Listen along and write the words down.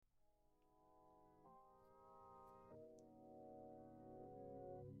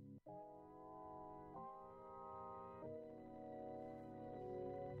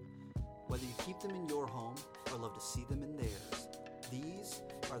keep them in your home or love to see them in theirs. These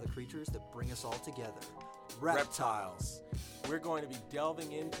are the creatures that bring us all together. Reptiles. We're going to be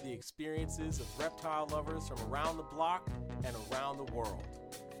delving into the experiences of reptile lovers from around the block and around the world.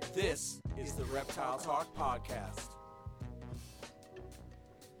 This is the Reptile Talk Podcast.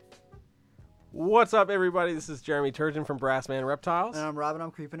 What's up, everybody? This is Jeremy Turgeon from Brassman Reptiles. And I'm Robin,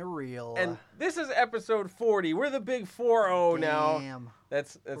 I'm creeping it real. And this is episode 40. We're the big 4-0 now. Damn.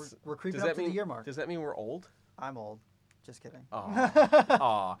 That's We're creeping up to the year mark. Does that mean we're old? I'm old. Just kidding.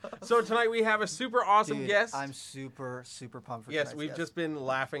 Aw. So tonight we have a super awesome Dude, guest. I'm super pumped for Yes, tonight's we've guest. just been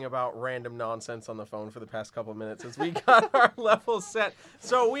laughing about random nonsense on the phone for the past couple of minutes as we got our level set.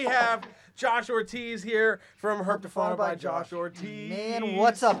 So we have Josh Ortiz here from Herpetofauna by Josh Ortiz. Man,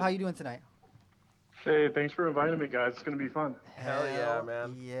 what's up? How you doing tonight? Hey, thanks for inviting me, guys. It's going to be fun. Hell yeah,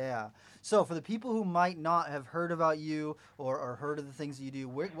 man. Yeah. So for the people who might not have heard about you or heard of the things that you do,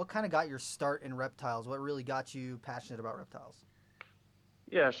 what kind of got your start in reptiles? What really got you passionate about reptiles?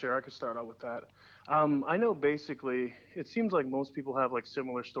 Yeah, sure. I could start out with that. I know basically it seems like most people have like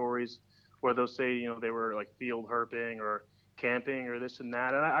similar stories where they'll say, you know, they were like field herping or camping or this and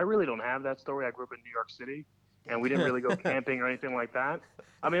that. And I really don't have that story. I grew up in New York City and we didn't really go camping or anything like that.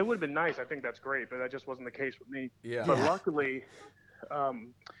 I mean, it would have been nice. I think that's great, but that just wasn't the case with me. Yeah. But luckily,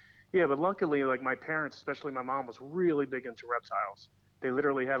 like my parents, especially my mom, was really big into reptiles. They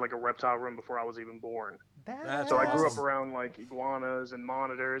literally had like a reptile room before I was even born. That's So I grew up awesome. around like iguanas and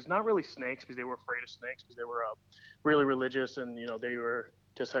monitors, not really snakes because they were afraid of snakes because they were really religious and, you know, they were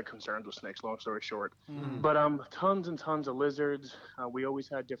just had concerns with snakes, long story short. Mm. But tons and tons of lizards. We always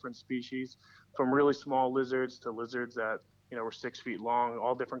had different species, from really small lizards to lizards that, you know, were 6 feet long,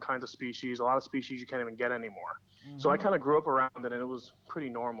 all different kinds of species, a lot of species you can't even get anymore. So I kind of grew up around it, and it was pretty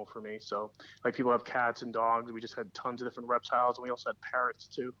normal for me. So, like, people have cats and dogs. We just had tons of different reptiles, and we also had parrots,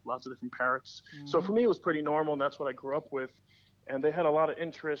 too, lots of different parrots. So for me, it was pretty normal, and that's what I grew up with. And they had a lot of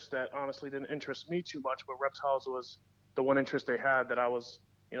interests that honestly didn't interest me too much, but reptiles was the one interest they had that I was,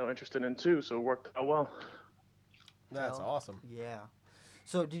 you know, interested in, too. So it worked out well. That's awesome. Yeah.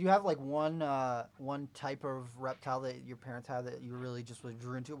 So did you have like one type of reptile that your parents had that you really just was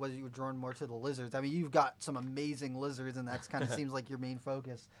drew into? Was you were drawn more to the lizards? I mean, you've got some amazing lizards, and that's kind of seems like your main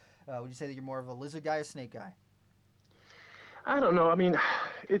focus. Would you say that you're more of a lizard guy or snake guy? I don't know. I mean,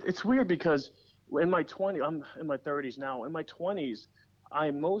 it's weird because in my 20s, I'm in my 30s now. In my 20s,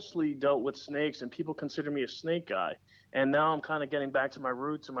 I mostly dealt with snakes, and people consider me a snake guy. And now I'm kind of getting back to my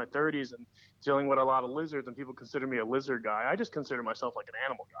roots in my 30s and dealing with a lot of lizards, and people consider me a lizard guy. I just consider myself like an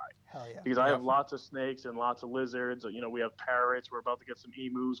animal guy. Hell yeah. Because I have lots of snakes and lots of lizards. You know, we have parrots. We're about to get some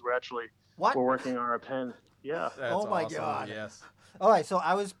emus. What? We're working on our pen. Yeah. That's Oh my awesome. God. Yes. All right, so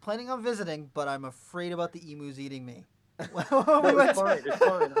I was planning on visiting, but I'm afraid about the emus eating me. No, it's fine. It's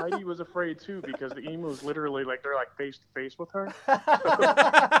fine. Heidi was afraid too because the emus literally they're like face to face with her. So it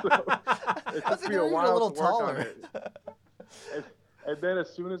I took think me they're a even while a little to work on taller. it. And then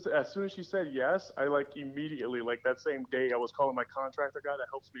as soon as she said yes, I like immediately that same day I was calling my contractor guy that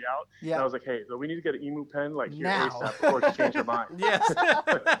helps me out. Yeah. And I was like, hey, so we need to get an emu pen here Now. ASAP before she changed her mind. Yes.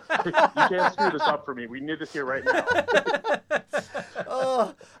 You can't screw this up for me. We need this here right now.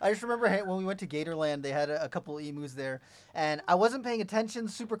 Oh, I just remember when we went to Gatorland, they had a couple emus there, and I wasn't paying attention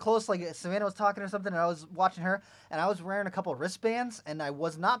super close. Like Savannah was talking or something, and I was watching her, and I was wearing a couple wristbands, and I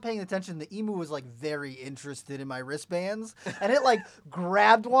was not paying attention. The emu was like very interested in my wristbands, and it like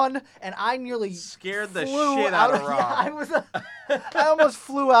grabbed one, and I nearly Scared the flew shit out of yeah, Rob. I almost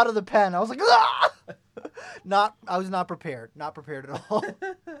flew out of the pen. I was like, ah! I was not prepared. Not prepared at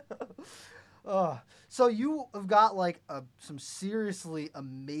all. So you have got like some seriously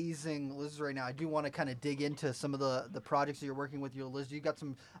amazing lizards right now. I do want to kind of dig into some of the projects that you're working with your lizards. You got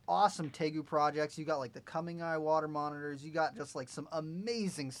some awesome tegu projects. You got like the Coming Eye water monitors. You got just like some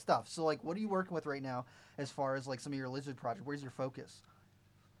amazing stuff. So like, what are you working with right now as far as like some of your lizard projects? Where's your focus?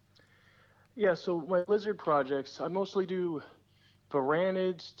 Yeah, so my lizard projects, I mostly do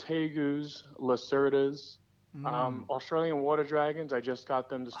Varanids, Tegus, Lacerdas, Australian water dragons. I just got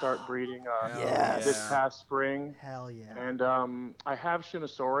them to start breeding Yes. this past spring. Hell yeah. And I have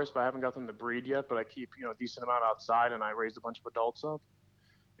Shinosaurus, but I haven't got them to breed yet, but I keep, a decent amount outside, and I raised a bunch of adults up.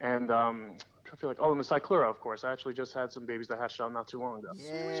 And I feel like, and the Cyclura, of course. I actually just had some babies that hatched out not too long ago.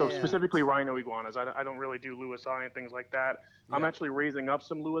 Yeah. So specifically rhino iguanas. I don't really do Lewisii and things like that. Yeah. I'm actually raising up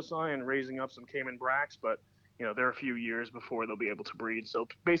some Lewisii and raising up some Cayman Brax, but they're a few years before they'll be able to breed. So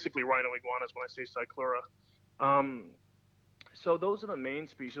basically rhino iguanas when I say Cyclura. So those are the main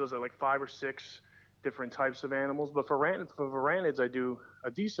species. Those are like 5 or 6 different types of animals. But for Varanids, I do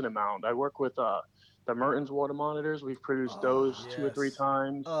a decent amount. I work with the Mertens water monitors. We've produced those 2 or 3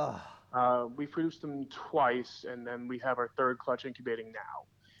 times. We produced them twice, and then we have our third clutch incubating now.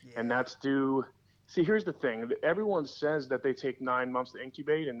 And Yeah. that's due. See, here's the thing. Everyone says that they take 9 months to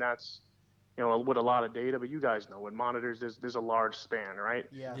incubate, and that's, with a lot of data, but you guys know with monitors, there's a large span, right?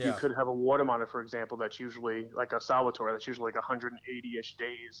 Yes. You could have a water monitor, for example, that's usually like a Salvatore, that's usually like 180-ish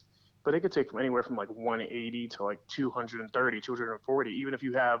days, but it could take from anywhere from like 180 to like 230, 240, even if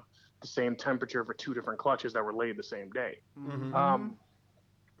you have the same temperature for two different clutches that were laid the same day.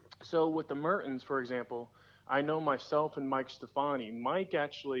 So with the Mertens, for example, I know myself and Mike Stefani. Mike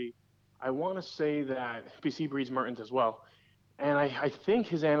actually, I want to say that BC breeds Mertens as well. And I think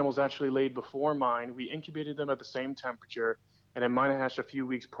his animals actually laid before mine. We incubated them at the same temperature, and then mine hatched a few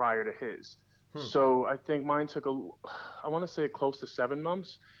weeks prior to his. So I think mine took I want to say close to 7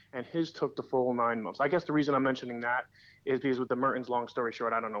 months, and his took the full 9 months. I guess the reason I'm mentioning that is because with the Mertens, long story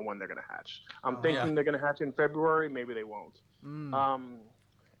short, I don't know when they're going to hatch. I'm thinking they're going to hatch in February. Maybe they won't.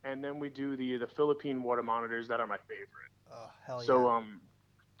 And then we do the Philippine water monitors that are my favorite. Oh, hell yeah. So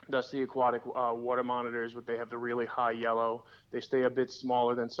that's the aquatic water monitors. They have the really high yellow. They stay a bit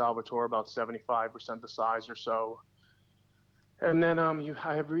smaller than Salvatore, about 75% the size or so. And then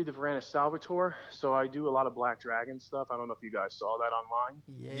I have breed the Varanus Salvatore, so I do a lot of Black Dragon stuff. I don't know if you guys saw that online.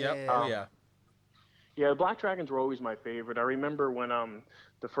 Yeah. Yep. Oh yeah. Yeah, the Black Dragons were always my favorite. I remember when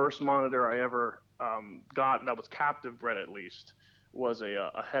the first monitor I ever got that was captive bred at least was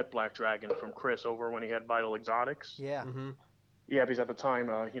a het Black Dragon from Chris over when he had Vital Exotics. Yeah. Yeah, because at the time,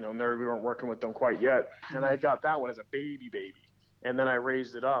 we weren't working with them quite yet. And I got that one as a baby. And then I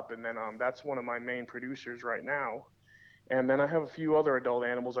raised it up, and then that's one of my main producers right now. And then I have a few other adult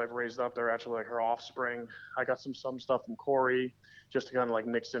animals I've raised up. They're actually like her offspring. I got some stuff from Corey just to kind of like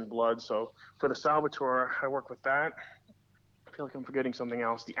mix in blood. So for the Salvatore, I work with that. I feel like I'm forgetting something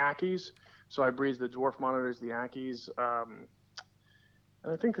else. The Ackies. So I breed the dwarf monitors, the Ackies.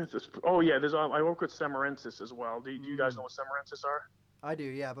 And I think I work with Samarensis as well. Do you guys know what Samarensis are? I do,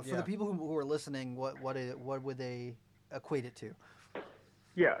 yeah. But for the people who are listening, what would they equate it to?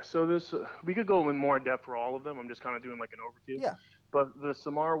 Yeah, so we could go in more depth for all of them. I'm just kind of doing like an overview. Yeah. But the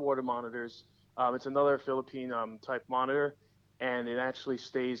Samara water monitors, it's another Philippine type monitor, and it actually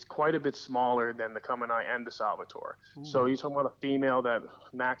stays quite a bit smaller than the Kamanai and the Salvatore. So you're talking about a female that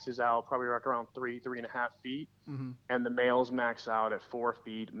maxes out probably like around 3.5 feet, and the males max out at 4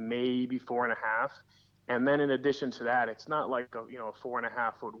 feet, maybe 4.5. And then in addition to that, it's not like a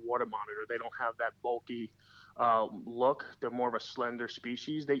 4.5 foot water monitor. They don't have that bulky look. They're more of a slender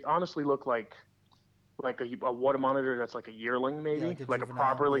species. They honestly look like a water monitor that's like a yearling, maybe, like a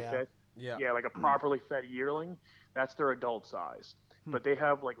properly fed. Yeah, like a properly fed yearling. That's their adult size. But they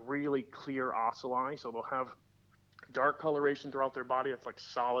have like really clear ocelli, so they'll have dark coloration throughout their body. It's like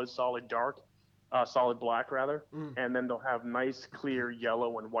solid dark, solid black rather. And then they'll have nice clear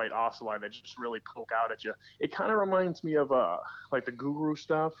yellow and white ocelli that just really poke out at you. It kind of reminds me of like the Guru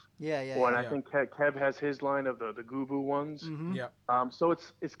stuff. I think Kev has his line of the Gubu ones. So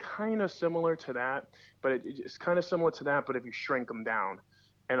it's kind of similar to that, but it's kind of similar to that, but if you shrink them down.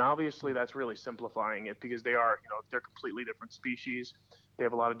 And obviously that's really simplifying it because they're completely different species. They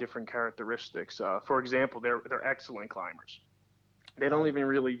have a lot of different characteristics. For example, they're excellent climbers. They don't even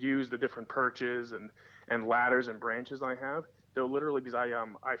really use the different perches and ladders and branches I have. They'll literally, because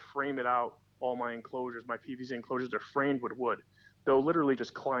I frame it out, all my enclosures, my PVC enclosures, they're framed with wood. They'll literally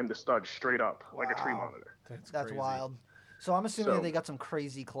just climb the stud straight up like a tree monitor. That's wild. So I'm assuming that they got some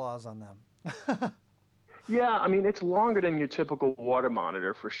crazy claws on them. Yeah, I mean, it's longer than your typical water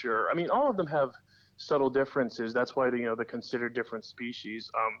monitor for sure. I mean, all of them have subtle differences. That's why they're considered different species.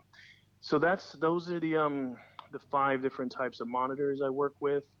 So those are the 5 different types of monitors I work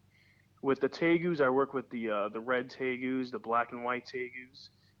with. With the tegus, I work with the red tegus, the black and white tegus,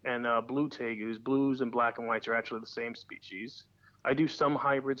 and blue tegus. Blues and black and whites are actually the same species. I do some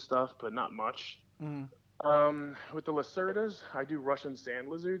hybrid stuff, but not much. With the Lacerdas, I do Russian sand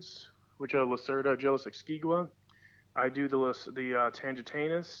lizards, which are Lacerda Agilus exigua. I do the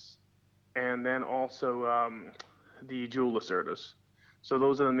Tangitanus, and then also the jewel Lacerdas. So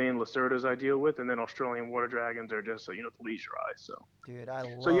those are the main Lacerdas I deal with, and then Australian water dragons are just the leisure eyes. So, dude, I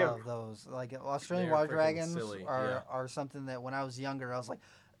love those. Like Australian water dragons are something that when I was younger, I was like,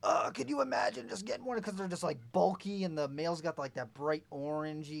 could you imagine just getting one? Because they're just like bulky, and the male's got like that bright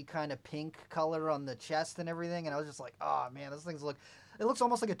orangey kind of pink color on the chest and everything. And I was just like, oh man, those things it looks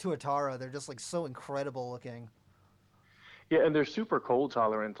almost like a tuatara. They're just like so incredible looking. Yeah, and they're super cold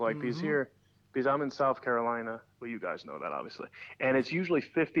tolerant. Like because I'm in South Carolina. Well, you guys know that obviously, and it's usually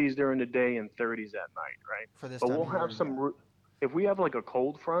 50s during the day and 30s at night, right? For this, but we'll have some. If we have like a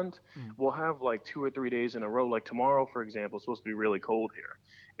cold front, we'll have like 2 or 3 days in a row. Like tomorrow, for example, it's supposed to be really cold here,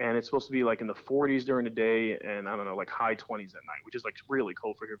 and it's supposed to be like in the 40s during the day, and I don't know, like high 20s at night, which is like really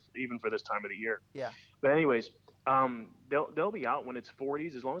cold for here, even for this time of the year. Yeah. But anyways, they'll be out when it's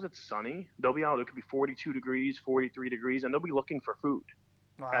 40s, as long as it's sunny. They'll be out. It could be 42 degrees, 43 degrees, and they'll be looking for food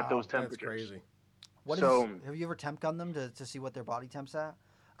at those temperatures. That's crazy. Have you ever temp gunned them to see what their body temp's at?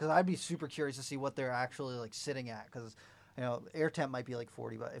 Because I'd be super curious to see what they're actually like sitting at. Because air temp might be like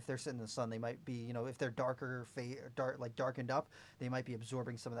 40, but if they're sitting in the sun, they might be, if they're darkened up, they might be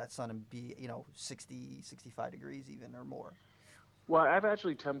absorbing some of that sun and be 60, 65 degrees even or more. Well, I've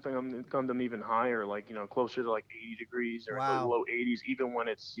actually temp gunned them even higher, like closer to like 80 degrees or low 80s, even when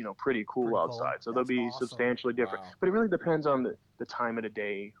it's pretty cool outside. So they'll be substantially different. But it really depends on the time of the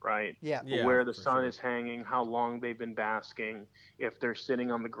day, right? Yeah. Where the sun is hanging, how long they've been basking, if they're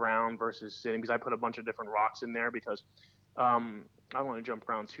sitting on the ground versus sitting. Because I put a bunch of different rocks in there because I don't want to jump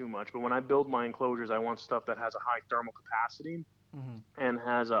around too much. But when I build my enclosures, I want stuff that has a high thermal capacity. Mm-hmm. And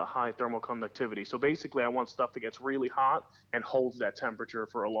has a high thermal conductivity. So basically, I want stuff that gets really hot and holds that temperature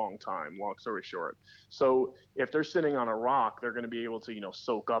for a long time, long story short. So if they're sitting on a rock, they're going to be able to,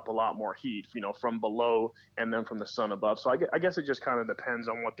 soak up a lot more heat, from below and then from the sun above. So I guess it just kind of depends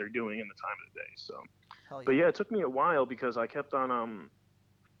on what they're doing in the time of the day. So, But yeah, it took me a while because I kept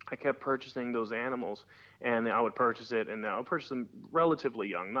purchasing those animals, and I would purchase it, and I would purchase them relatively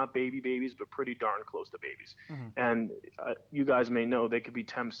young, not babies, but pretty darn close to babies. Mm-hmm. And you guys may know they could be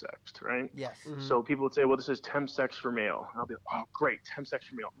temp sexed, right? Yes. Mm-hmm. So people would say, well, this is temp sex for male. And I'll be like, oh, great, temp sex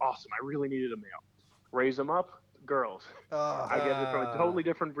for male. Awesome. I really needed a male. Raise them up, girls. I get it from a totally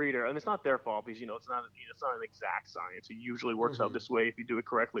different breeder, and it's not their fault because it's not an exact science. It usually works out this way if you do it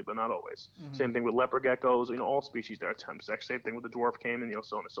correctly, but not always. Mm-hmm. Same thing with leopard geckos. All species that are temp sex. Same thing with the dwarf caiman,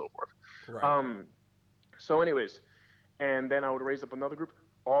 so on and so forth. Right. So anyways, and then I would raise up another group,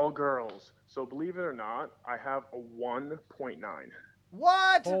 all girls. So believe it or not, I have a 1.9.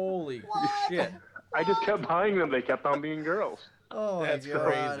 What? Holy shit! I just kept buying them. They kept on being girls. Oh, that's my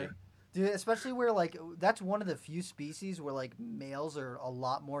God. Crazy. Dude, especially where that's one of the few species where males are a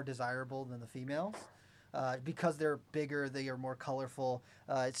lot more desirable than the females. Because they're bigger, they are more colorful.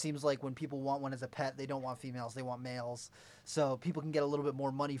 It seems like when people want one as a pet, they don't want females, they want males. So people can get a little bit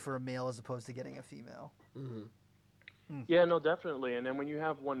more money for a male as opposed to getting a female. Mm-hmm. Yeah, no, definitely. And then when you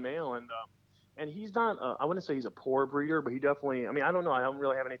have one male, and he's not, I wouldn't say he's a poor breeder, but he definitely, I don't know, I don't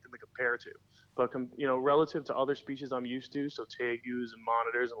really have anything to compare to. But, relative to other species I'm used to, so tegus and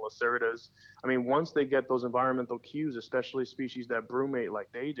monitors and lacerdas, once they get those environmental cues, especially species that brumate like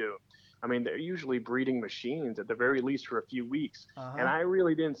they do, they're usually breeding machines at the very least for a few weeks. Uh-huh. And I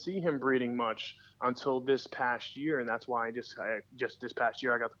really didn't see him breeding much until this past year. And that's why I just this past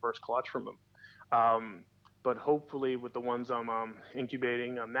year, I got the first clutch from him. But hopefully with the ones I'm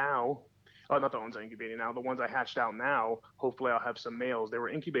incubating now, not the ones I'm incubating now, the ones I hatched out now, hopefully I'll have some males. They were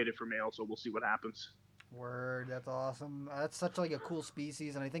incubated for males, so we'll see what happens. Word, that's awesome. That's such a cool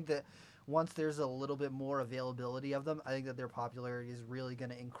species. And I think that once there's a little bit more availability of them, I think that their popularity is really going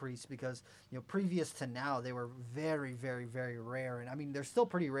to increase because, previous to now, they were very, very, very rare. And they're still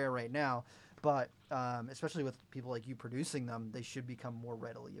pretty rare right now, but especially with people like you producing them, they should become more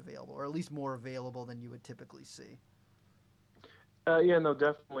readily available, or at least more available than you would typically see. Yeah, no,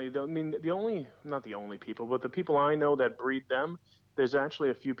 definitely. Not the only people, but the people I know that breed them, there's actually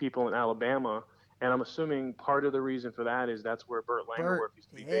a few people in Alabama. And I'm assuming part of the reason for that is that's where Burt Langerwerf used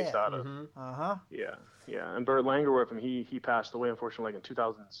to be based out of. Mm-hmm. Uh-huh. Yeah. And Burt Langerwerf, he passed away, unfortunately, in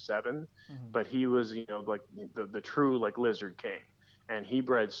 2007. Mm-hmm. But he was, the true, lizard king. And he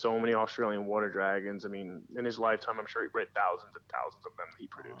bred so many Australian water dragons. In his lifetime, I'm sure he bred thousands and thousands of them that he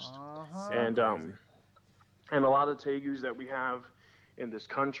produced. Uh-huh. And a lot of tegus that we have in this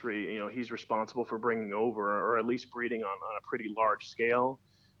country, he's responsible for bringing over, or at least breeding on a pretty large scale.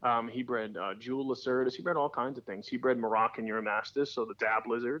 He bred jewel lacerdas. He bred all kinds of things. He bred Moroccan Uromastus, so the dab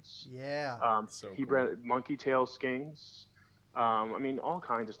lizards. Yeah. He bred monkey tail skinks. All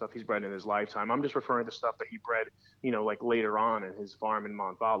kinds of stuff he's bred in his lifetime. I'm just referring to stuff that he bred, later on in his farm in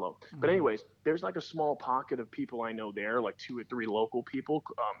Montalvo. Mm-hmm. But anyways, there's a small pocket of people I know there, 2 or 3 local people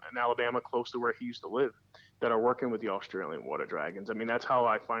in Alabama close to where he used to live that are working with the Australian water dragons. That's how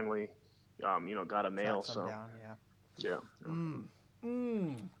I finally, got a male. So, down, yeah.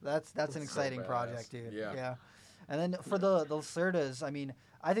 That's an exciting project, dude. Yeah. And then for the lacerdas,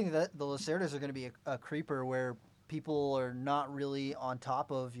 I think that the lacerdas are going to be a creeper where people are not really on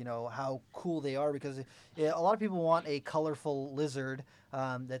top of, how cool they are, because a lot of people want a colorful lizard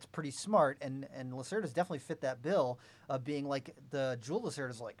that's pretty smart, and lacerdas definitely fit that bill of being the jewel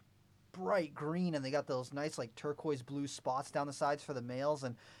lacerdas bright green, and they got those nice like turquoise blue spots down the sides for the males,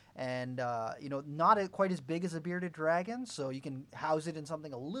 and not quite as big as a bearded dragon, so you can house it in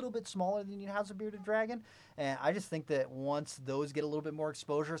something a little bit smaller than you house a bearded dragon. And I just think that once those get a little bit more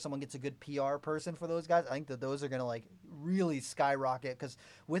exposure, someone gets a good PR person for those guys, I think that those are going to like really skyrocket, because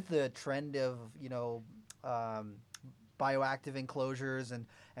with the trend of bioactive enclosures and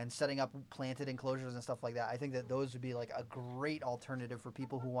setting up planted enclosures and stuff like that, I think that those would be like a great alternative for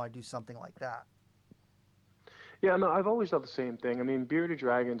people who want to do something like that. Yeah, no, I've always thought the same thing. I mean, bearded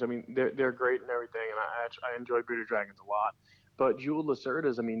dragons, I mean, they're great and everything, and I enjoy bearded dragons a lot. But jeweled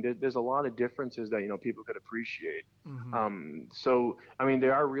lacerdas, I mean, there's a lot of differences that, people could appreciate. Mm-hmm. So, I mean, they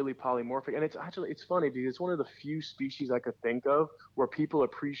are really polymorphic. And it's funny because it's one of the few species I could think of where people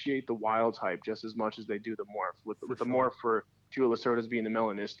appreciate the wild type just as much as they do the morph. With the morph for jeweled lacerdas being the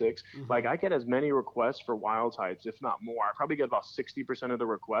melanistics. Mm-hmm. Like, I get as many requests for wild types, if not more. I probably get about 60% of the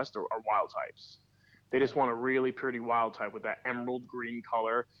requests are wild types. They just want a really pretty wild type with that emerald green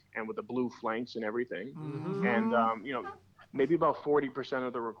color and with the blue flanks and everything. Mm-hmm. And, maybe about 40%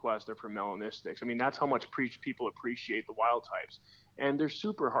 of the requests are for melanistics. I mean, that's how much people appreciate the wild types. And they're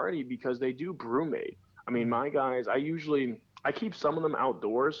super hardy because they do brumate. I mean, my guys, I keep some of them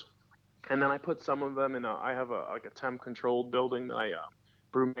outdoors, and then I put some of them I have a temp controlled building that I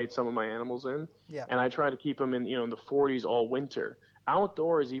brumate some of my animals in. Yeah. And I try to keep them in, in the 40s all winter.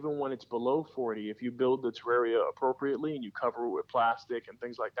 Outdoors, even when it's below 40, if you build the terraria appropriately and you cover it with plastic and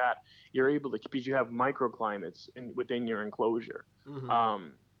things like that, you're able to, because you have microclimates within your enclosure. Mm-hmm.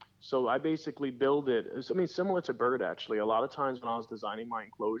 So I basically build it, I mean, similar to Bird, actually. A lot of times when I was designing my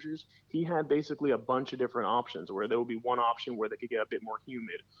enclosures, he had basically a bunch of different options where there would be one option where they could get a bit more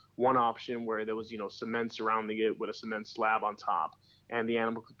humid, one option where there was, cement surrounding it with a cement slab on top, and the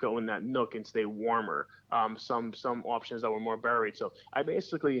animal could go in that nook and stay warmer. Some options that were more buried. So I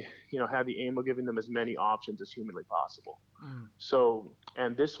basically, had the aim of giving them as many options as humanly possible. Mm. So,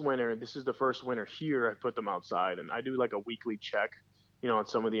 and this winter, this is the first winter here, I put them outside, and I do like a weekly check, on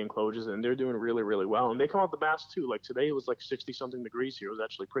some of the enclosures, and they're doing really, really well. And they come out the mast too. Like today it was like 60 something degrees here. It was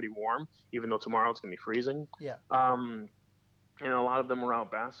actually pretty warm, even though tomorrow it's going to be freezing. Yeah. And a lot of them are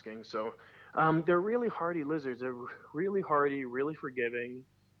out basking. So they're really hardy lizards. They're really hardy, really forgiving.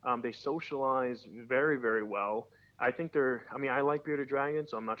 They socialize very, very well. I think I like bearded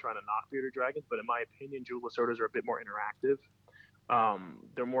dragons, so I'm not trying to knock bearded dragons, but in my opinion, jeweled lacerdas are a bit more interactive.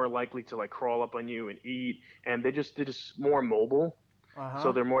 They're more likely to like crawl up on you and eat, and they're just more mobile. Uh-huh.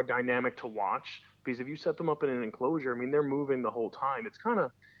 So they're more dynamic to watch, because if you set them up in an enclosure, I mean, they're moving the whole time. It's kind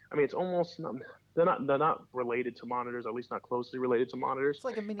of, it's almost they're not related to monitors, at least not closely related to monitors. It's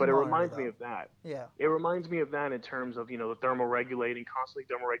like a mini but it monitor, reminds though. me of that. Yeah. It reminds me of that in terms of, the thermoregulating,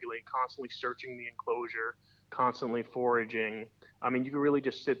 constantly searching the enclosure, constantly foraging. I mean, you can really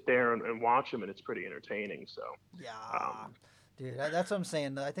just sit there and watch them, and it's pretty entertaining. So Yeah. Dude, that's what I'm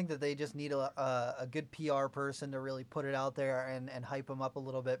saying. I think that they just need a good PR person to really put it out there and hype them up a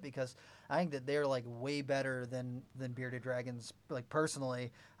little bit, because I think that they're like way better than bearded dragons. Like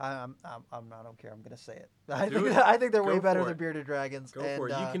personally, I don't care. I'm gonna say it. I think they're way better than bearded dragons. Go for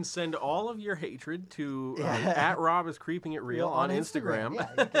it. You can send all of your hatred to Yeah. at Rob is Creeping It Real on Instagram.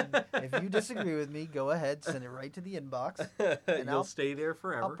 Yeah, if you disagree with me, go ahead, send it right to the inbox, and You'll stay there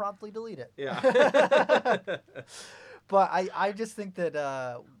forever. I'll promptly delete it. Yeah. But I just think that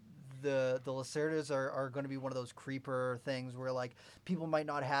the lacerdas are going to be one of those creeper things where like people might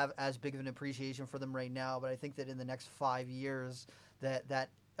not have as big of an appreciation for them right now, but I think that in the next 5 years that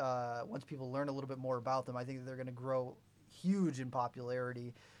once people learn a little bit more about them, I think that they're going to grow huge in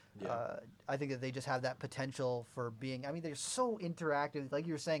popularity. Yeah. I think that they just have that potential for being. I mean, they're so interactive. Like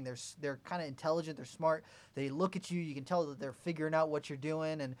you were saying, they're kind of intelligent. They're smart. They look at you. You can tell that they're figuring out what you're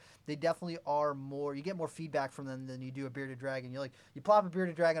doing, and they definitely are more. You get more feedback from them than you do a bearded dragon. You plop a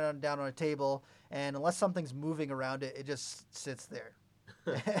bearded dragon down on a table, and unless something's moving around it, it just sits there,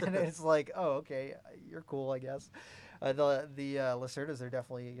 and it's like, oh, okay, you're cool, I guess. The lacerdas are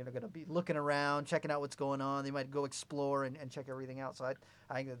definitely going to be looking around, checking out what's going on. They might go explore and check everything out. So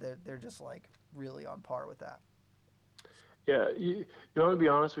I think that they're just like really on par with that. Yeah, you want to be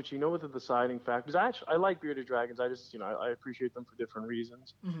honest with you. What the deciding factors? I like bearded dragons. I just I appreciate them for different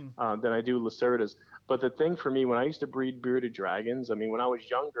reasons than I do lacerdas. But the thing for me, when I used to breed bearded dragons, I mean, when I was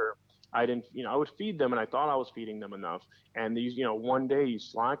younger, I didn't, I would feed them, and I thought I was feeding them enough. And these, one day you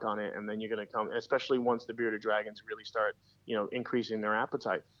slack on it, and then you're going to come, especially once the bearded dragons really start, increasing their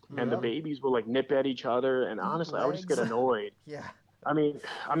appetite. And the babies will like nip at each other. And honestly, I would just get annoyed. Yeah. I mean,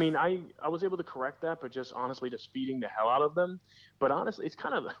 I was able to correct that, but just honestly, just feeding the hell out of them. But honestly, it's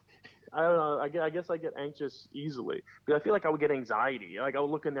kind of, I don't know. I guess I get anxious easily because I feel like I would get anxiety. Like I would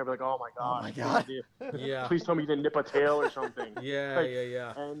look in there and be like, oh my Oh gosh, my God. Yeah. please tell me you didn't nip a tail or something. Yeah, Like,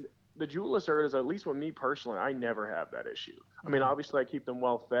 yeah. and the jewel Lacerdas, at least with me personally, I never have that issue. I mean, Mhm. obviously I keep them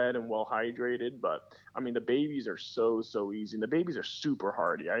well fed and well hydrated, but I mean the babies are so easy. And the babies are super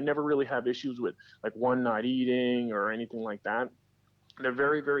hardy. I never really have issues with like one not eating or anything like that. They're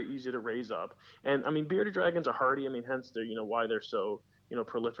very easy to raise up. And I mean, bearded dragons are hardy. I mean, hence they're why they're so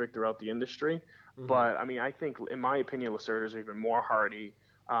prolific throughout the industry. Mhm. But I mean, I think in my opinion, Lacerdas are even more hardy.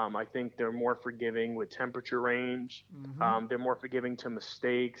 I think they're more forgiving with temperature range. Mhm. They're more forgiving to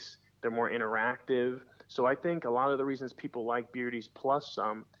mistakes. They're more interactive. So I think a lot of the reasons people like beardies plus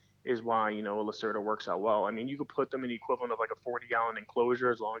some is why a Lacerda works out well. I mean, you could put them in the equivalent of like a 40-gallon enclosure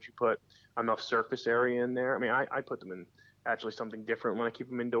as long as you put enough surface area in there. I mean, I put them in actually something different when I keep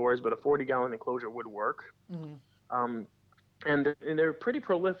them indoors, but a 40-gallon enclosure would work. Mhm. Um, and they're pretty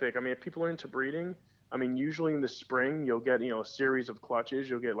prolific. I mean, if people are into breeding, I mean, usually in the spring you'll get a series of clutches.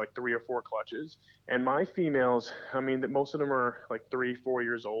 You'll get like 3 or 4 clutches. And my females, I mean, that most of them are like 3, 4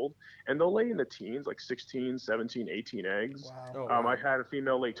 years old, and they'll lay in the teens, like 16, 17, 18 eggs. Wow. Oh, wow. I had a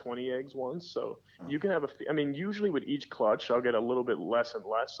female lay 20 eggs once, so you can have I mean, usually with each clutch, I'll get a little bit less and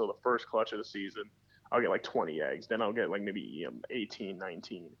less. So the first clutch of the season, I'll get like 20 eggs. Then I'll get like maybe 18,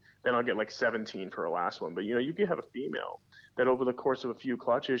 19. Then I'll get like 17 for a last one. But you can have a female that over the course of a few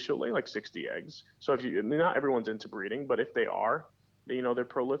clutches, she'll lay like 60 eggs. So if not everyone's into breeding, but if they are, they're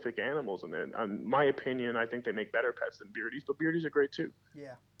prolific animals. And in my opinion, I think they make better pets than beardies, but beardies are great too.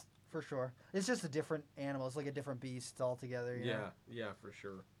 Yeah, for sure. It's just a different animal. It's like a different beast altogether. Yeah, for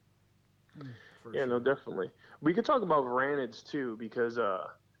sure. For Yeah, sure. no, definitely. We could talk about Varanids too, because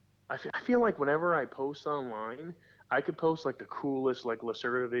I feel like whenever I post online, I could post like the coolest like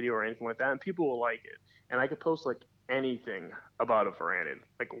Lacerda video or anything like that, and people will like it. And I could post like anything about a Varanid,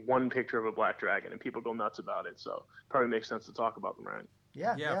 like one picture of a black dragon, and people go nuts about it. So probably makes sense to talk about them, right?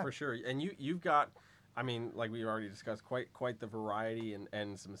 Yeah. For sure. And you've got, I mean, like we already discussed, quite the variety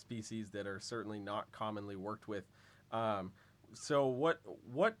and some species that are certainly not commonly worked with. So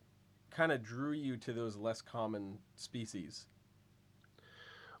what kind of drew you to those less common species?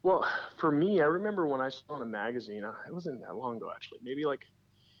 Well, for me, I remember when I saw in a magazine. It wasn't that long ago, actually. Maybe like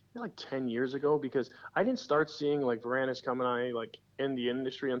 10 years ago, because I didn't start seeing like Varanus Kamini like in the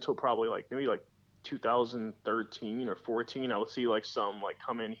industry until probably like maybe like 2013 or 14. I would see like some like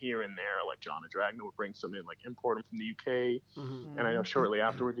come in here and there, like John Dragna would bring some in, like import them from the UK. Mm-hmm. And I know shortly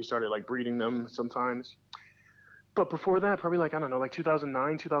afterwards he started like breeding them sometimes. But before that, probably like, I don't know, like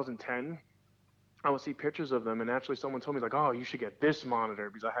 2009, 2010, I would see pictures of them, and actually someone told me like, oh, you should get this monitor,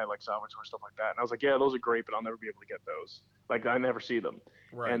 because I had like Salvatore stuff like that, and I was like, yeah, those are great, but I'll never be able to get those. Like I never see them.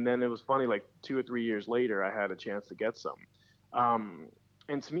 Right. And then it was funny, like 2 or 3 years later, I had a chance to get some.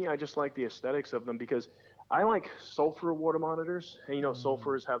 And to me, I just like the aesthetics of them, because I like sulfur water monitors, and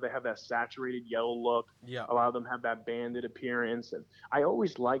sulfurs they have that saturated yellow look. Yeah. A lot of them have that banded appearance, and I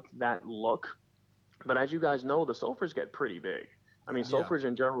always like that look. But as you guys know, the sulfurs get pretty big. I mean, sulfurs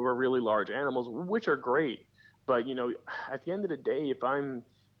in general are really large animals, which are great. But, at the end of the day, if I'm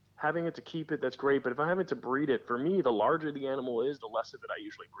having it to keep it, that's great. But if I'm having to breed it, for me, the larger the animal is, the less of it I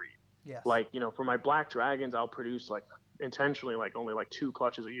usually breed. Yes. Like, for my black dragons, I'll produce like intentionally like only like 2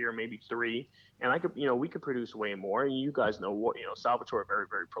 clutches a year, maybe 3. And I could, we could produce way more. And you guys know what, Salvatore are very,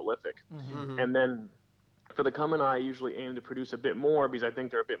 very prolific. Mm-hmm. And then for the Kamini, I usually aim to produce a bit more, because I think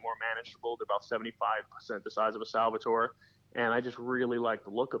they're a bit more manageable. They're about 75% the size of a Salvatore. And I just really like the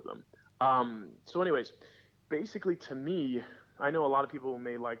look of them. So anyways, basically to me, I know a lot of people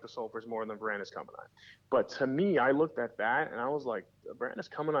may like the sulfurs more than Varanus Kamini. But to me, I looked at that and I was like, Varanus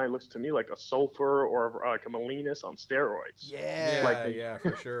Kamini looks to me like a sulfur or like a Melinus on steroids. Yeah. Yeah,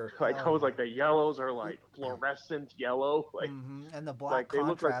 for sure. Like I was like, the yellows are like fluorescent yellow. Like, and the black like, they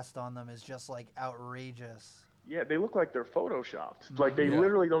look contrast on them is just like outrageous. yeah, they look like they're photoshopped. Like they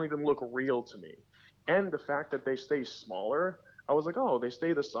literally don't even look real to me. And the fact that they stay smaller, I was like, oh, they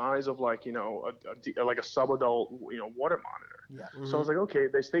stay the size of like, like a subadult, water monitor. Yeah. Mm-hmm. So I was like, okay,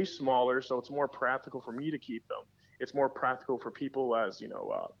 they stay smaller, so it's more practical for me to keep them. It's more practical for people as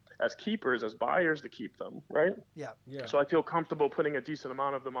keepers, as buyers to keep them, right? Yeah. So I feel comfortable putting a decent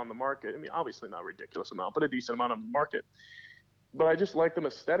amount of them on the market. I mean, obviously not a ridiculous amount, but a decent amount on the market. But I just like them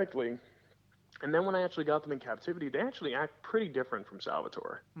aesthetically. And then when I actually got them in captivity, they actually act pretty different from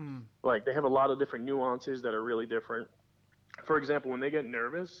Salvatore. Like they have a lot of different nuances that are really different. For example, when they get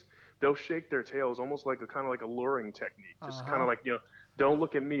nervous, they'll shake their tails almost like a kind of like a luring technique. Just kind of like, don't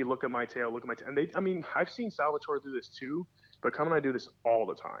look at me, look at my tail, look at my tail. And I've seen Salvatore do this too, but Kamini do this all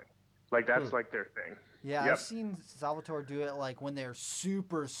the time. Like that's like their thing. Yeah, Yep. I've seen Salvatore do it like when they're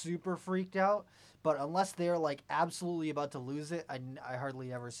super, super freaked out. But unless they're like absolutely about to lose it, I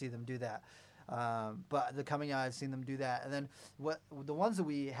hardly ever see them do that. But the coming out, I've seen them do that. And then the ones that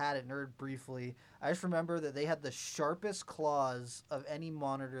we had at Nerd briefly, I just remember that they had the sharpest claws of any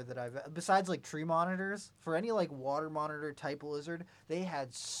monitor that besides like tree monitors, for any like water monitor type lizard, they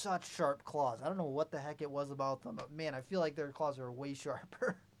had such sharp claws. I don't know what the heck it was about them, but man, I feel like their claws are way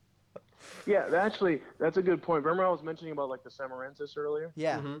sharper. Yeah, actually, that's a good point. Remember I was mentioning about like the Samarensis earlier?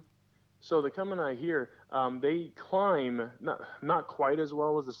 Yeah. Mm-hmm. So the Kamini here, they climb not quite as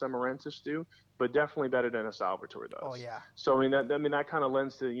well as the Samarensis do, but definitely better than a Salvatore does. Oh yeah. So that kind of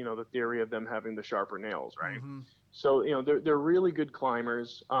lends to the theory of them having the sharper nails, right? Mm-hmm. So they're really good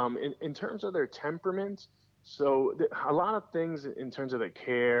climbers. In terms of their temperament, so a lot of things in terms of their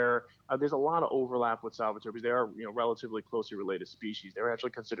care. There's a lot of overlap with Salvatore because they are relatively closely related species. They're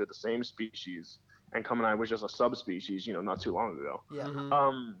actually considered the same species, and Kamini was just a subspecies not too long ago. Yeah.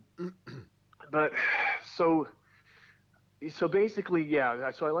 Mm-hmm. But so basically,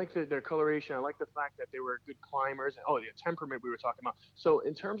 yeah. So I like their coloration. I like the fact that they were good climbers. Oh, the temperament we were talking about. So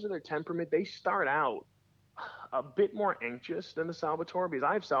in terms of their temperament, they start out a bit more anxious than the Salvatore because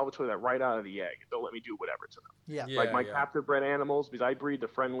I have Salvatore that right out of the egg. They'll let me do whatever to them. Yeah. Like my captive bred animals, because I breed the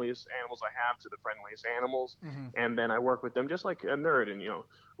friendliest animals I have to the friendliest animals, and then I work with them just like a nerd. And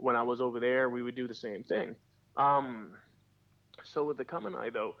when I was over there, we would do the same thing. So with the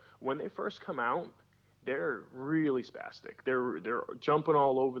Kamini though, when they first come out, they're really spastic. They're jumping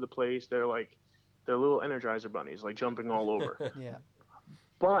all over the place. They're little Energizer bunnies, like jumping all over. Yeah.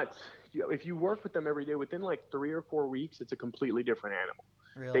 But if you work with them every day, within like 3 or 4 weeks, it's a completely different animal.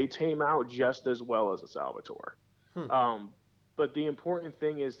 Really? They tame out just as well as a Salvatore. But the important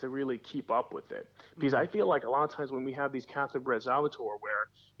thing is to really keep up with it. Because I feel like a lot of times when we have these captive bred Salvatore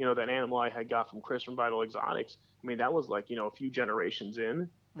where, that animal I had got from Chris from Vital Exotics, I mean, that was like, a few generations in.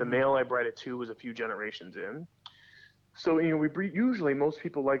 The male I bred it to was a few generations in. So, we breed, usually most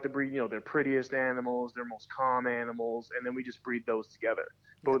people like to breed, their prettiest animals, their most calm animals, and then we just breed those together.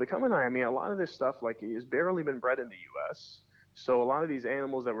 But with the Kamini, I mean, a lot of this stuff, has barely been bred in the U.S., so a lot of these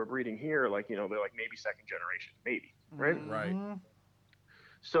animals that we're breeding here, they're like maybe second generation, maybe, right? Right.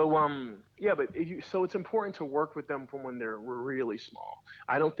 So, but so it's important to work with them from when they're really small.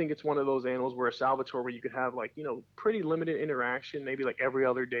 I don't think it's one of those animals where a Salvatore where you could have pretty limited interaction, maybe like every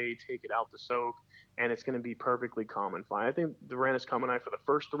other day, take it out to soak, and it's going to be perfectly calm and fine. I think the Varanus Kamini for the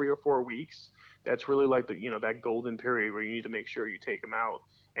first 3 or 4 weeks, that's really like that golden period where you need to make sure you take them out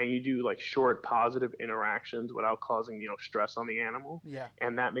and you do like short positive interactions without causing stress on the animal. Yeah.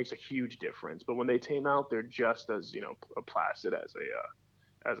 And that makes a huge difference. But when they tame out, they're just as placid as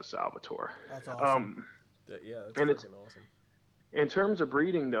a Salvatore. That's awesome. That's and freaking awesome. In terms of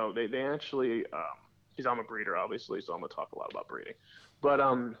breeding, though, they actually, because I'm a breeder, obviously, so I'm going to talk a lot about breeding. But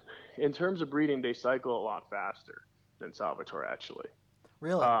in terms of breeding, they cycle a lot faster than Salvatore, actually.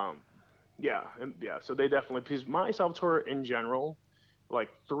 Really? Yeah. So they definitely, because my Salvatore in general, like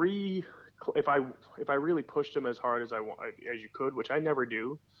if I really pushed them as hard as you could, which I never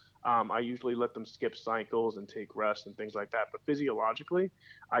do, I usually let them skip cycles and take rest and things like that. But physiologically,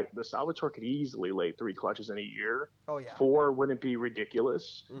 the Salvatore could easily lay 3 clutches in a year. Oh yeah. 4 wouldn't be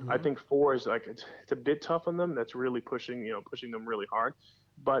ridiculous. Mm-hmm. I think 4 is like it's a bit tough on them. That's really pushing them really hard.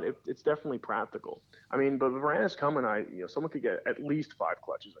 But it's definitely practical. I mean, but Varanus Kamini, someone could get at least 5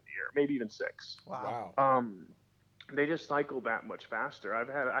 clutches in a year, maybe even 6. Wow. They just cycle that much faster.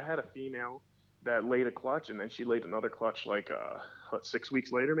 I had a female that laid a clutch, and then she laid another clutch 6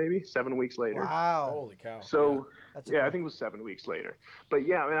 weeks later, maybe 7 weeks later. Wow. Holy cow. So That's I think it was 7 weeks later. But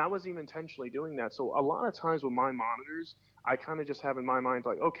yeah, I mean, I wasn't even intentionally doing that. So a lot of times with my monitors, I kind of just have in my mind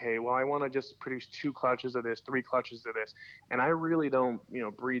like, okay, well, I want to just produce 2 clutches of this, 3 clutches of this, and I really don't,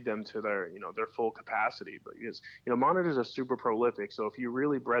 breed them to their full capacity. But because monitors are super prolific, so if you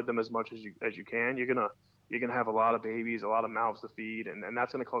really bred them as much as you can, you're gonna have a lot of babies, a lot of mouths to feed, and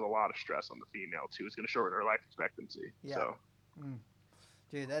that's gonna cause a lot of stress on the female too. It's gonna shorten her life expectancy. Yeah. So.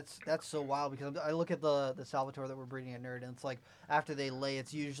 Dude, that's so wild because I look at the Salvatore that we're breeding at Nerd, and it's like after they lay,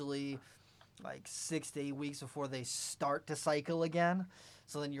 it's usually like 6 to 8 weeks before they start to cycle again.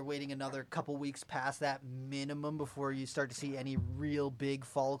 So then you're waiting another couple weeks past that minimum before you start to see any real big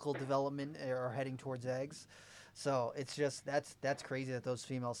follicle development or heading towards eggs. So it's just that's crazy that those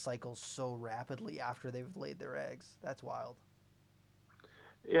females cycle so rapidly after they've laid their eggs. That's wild.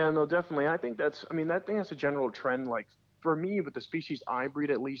 Yeah, no, definitely. I think that's a general trend. Like for me, with the species I breed,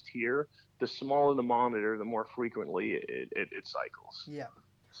 at least here, the smaller the monitor, the more frequently it cycles. Yeah.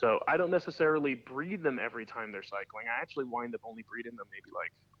 So I don't necessarily breed them every time they're cycling. I actually wind up only breeding them maybe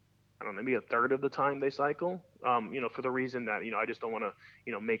like I don't know, maybe a third of the time they cycle. For the reason that I just don't want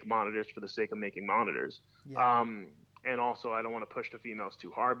to make monitors for the sake of making monitors. Yeah. And also I don't want to push the females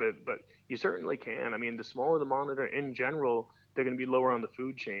too hard, but you certainly can. I mean, the smaller the monitor in general, they're going to be lower on the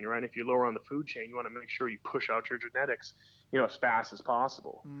food chain, right? If you're lower on the food chain, you want to make sure you push out your genetics, as fast as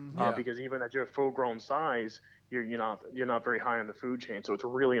possible. Because even at your full-grown size, you're not very high on the food chain. So it's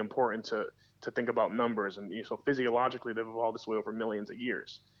really important to think about numbers. And so physiologically, they've evolved this way over millions of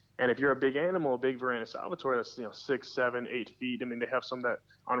years. And if you're a big animal, a big Varana salvatore, that's 6, 7, 8 feet. I mean, they have some that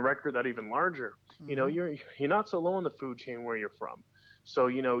on record that even larger. You're not so low on the food chain where you're from. So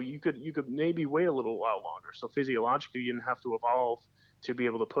you could maybe wait a little while longer. So physiologically, you didn't have to evolve to be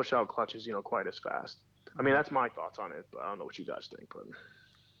able to push out clutches quite as fast. I mean, that's my thoughts on it, but I don't know what you guys think. But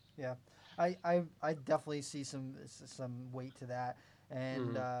yeah, I definitely see some weight to that,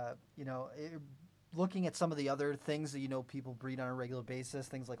 and looking at some of the other things that people breed on a regular basis,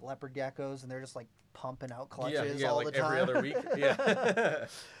 things like leopard geckos, and they're just like pumping out clutches all like the time. every other week. Yeah.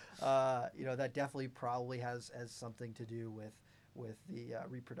 That definitely probably has something to do with the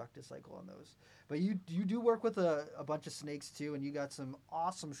reproductive cycle on those. But you do work with a bunch of snakes too, and you got some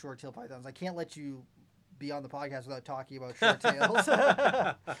awesome short-tailed pythons. I can't let you be on the podcast without talking about short-tails.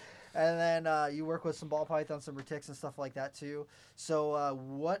 And then you work with some ball pythons, some retics, and stuff like that too. So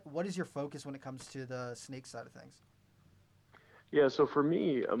what is your focus when it comes to the snake side of things? Yeah, so for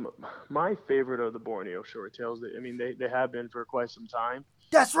me, my favorite are the Borneo short-tails. They have been for quite some time.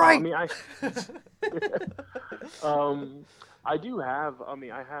 That's right. I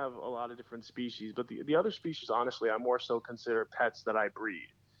have a lot of different species, but the other species, honestly, I more so consider pets that I breed.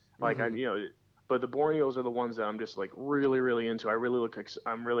 Like but the Borneos are the ones that I'm just like really, really into. I'm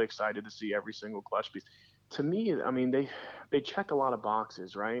really excited to see every single clutch piece. To me, they check a lot of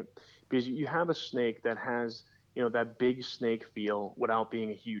boxes, right? Because you have a snake that has, that big snake feel without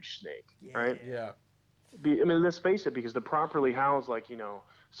being a huge snake, right? Yeah. Let's face it, because the properly housed,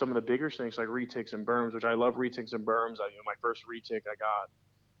 some of the bigger snakes like retics and berms, which I love retics and berms. My first retic I got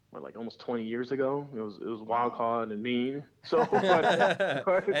almost 20 years ago. It was wild caught and mean. So,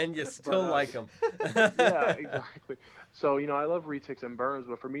 and you still like them. Yeah, exactly. So I love retics and berms,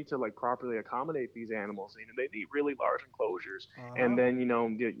 but for me to properly accommodate these animals, they need really large enclosures. And then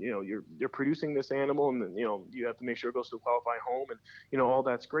you're producing this animal, and then you have to make sure it goes to a qualified home, and all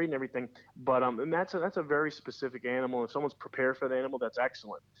that's great and everything. But and that's a very specific animal. If someone's prepared for the animal, that's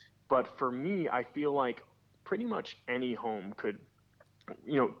excellent. But for me, I feel like pretty much any home could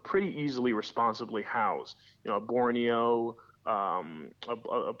pretty easily responsibly house a Borneo,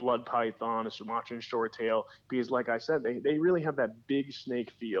 a blood python, a Sumatran short-tail, because like I said, they really have that big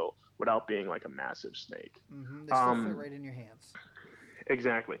snake feel without being like a massive snake. They still fit right in your hands.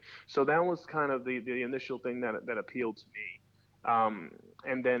 Exactly. So that was kind of the initial thing that appealed to me.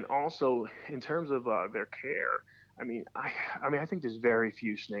 And then also in terms of their care, I think there's very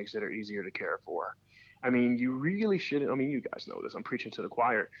few snakes that are easier to care for. You really shouldn't. You guys know this. I'm preaching to the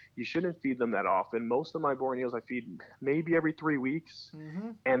choir. You shouldn't feed them that often. Most of my Borneos I feed maybe every 3 weeks.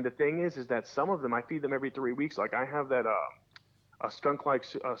 And the thing is that some of them I feed them every 3 weeks. Like I have that a skunk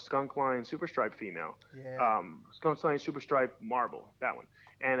line super stripe female. Yeah. Skunk line super stripe marble, that one.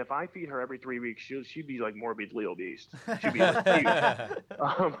 And if I feed her every 3 weeks, she'd be like morbidly obese. She'd be like huge.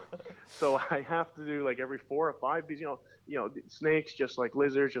 So I have to do every 4 or 5 because snakes, just like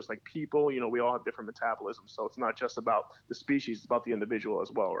lizards, just like people, we all have different metabolisms. So it's not just about the species, it's about the individual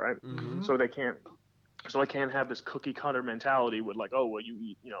as well, right? So I can't have this cookie cutter mentality with you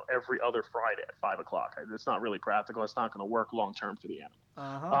eat, every other Friday at 5 o'clock. It's not really practical. It's not going to work long term for the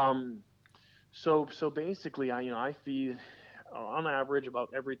animal. So basically, I feed on average about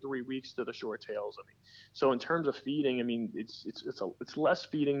every 3 weeks to the short tails. So in terms of feeding, it's less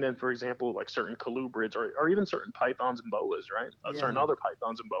feeding than, for example, like certain colubrids or even certain pythons and boas, right? Certain other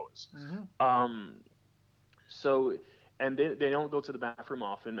pythons and boas. So, and they don't go to the bathroom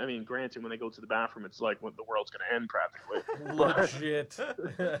often. Granted, when they go to the bathroom, it's like when the world's going to end practically. Legit.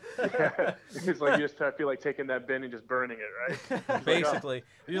 Yeah, it's like you just feel like taking that bin and just burning it, right? Basically.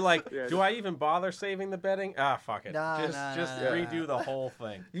 You're like, do I even bother saving the bedding? Fuck it. Just redo the whole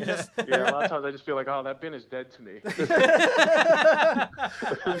thing. Yeah, a lot of times I just feel like, that bin is dead to me.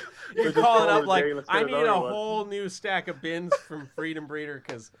 You're calling up like, I need a whole new stack of bins from Freedom Breeder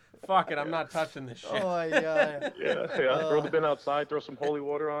because fuck it, I'm not touching this shit. Oh my god. Yeah. Throw the bin outside, throw some holy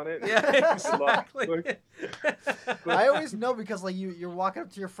water on it. Yeah, exactly. I always know because you're walking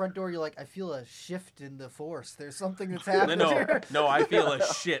up to your front door, you're like, I feel a shift in the force. There's something that's happening. No, I feel a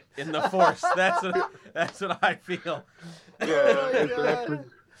shit in the force. That's what I feel. Yeah.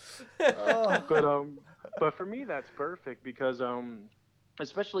 But for me that's perfect because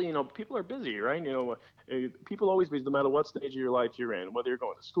especially, people are busy, right? People always busy, no matter what stage of your life you're in, whether you're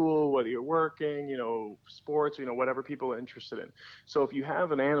going to school, whether you're working, sports, whatever people are interested in. So if you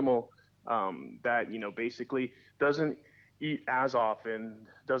have an animal that, basically doesn't eat as often,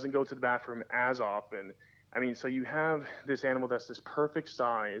 doesn't go to the bathroom as often, I mean, so you have this animal that's this perfect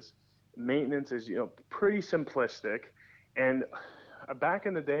size, maintenance is, pretty simplistic. And back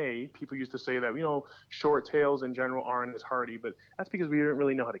in the day, people used to say that, short tails in general aren't as hardy, but that's because we didn't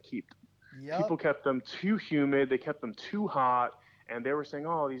really know how to keep them. Yep. People kept them too humid, they kept them too hot, and they were saying,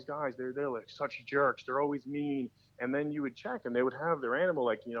 oh, these guys, they're like such jerks, they're always mean. And then you would check, and they would have their animal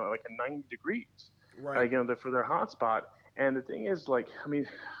like, like at 90 degrees, right? For their hot spot. And the thing is, like, I mean,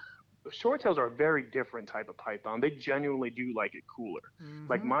 short tails are a very different type of python. They genuinely do like it cooler. Mm-hmm.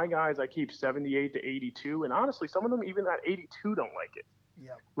 Like my guys, I keep 78 to 82, and honestly, some of them even at 82 don't like it.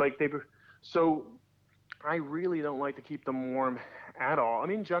 Yep. Like so I really don't like to keep them warm at all. I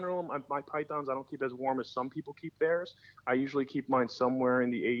mean, in general, my pythons I don't keep as warm as some people keep theirs. I usually keep mine somewhere in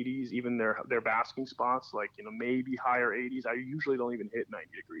the 80s, even their basking spots, like maybe higher 80s. I usually don't even hit 90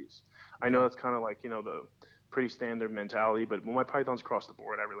 degrees. I know that's kind of like the pretty standard mentality, but when my pythons cross the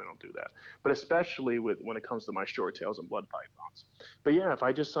board, I really don't do that. But especially when it comes to my short tails and blood pythons. But yeah, if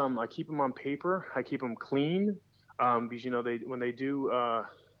I just I keep them on paper, I keep them clean, because when they do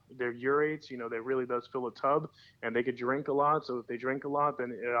their urates, they really does fill a tub, and they could drink a lot. So if they drink a lot,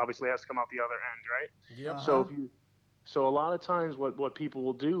 then it obviously has to come out the other end, right? Yep. Uh-huh. So a lot of times what people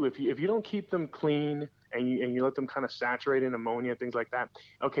will do, if you don't keep them clean and you let them kind of saturate in ammonia, things like that,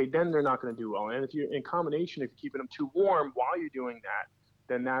 okay, then they're not going to do well. And if you're in combination, if you're keeping them too warm while you're doing that,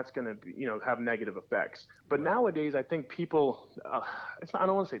 then that's going to have negative effects. But nowadays, I think people, I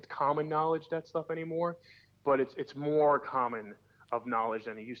don't want to say it's common knowledge, that stuff anymore, but it's more common of knowledge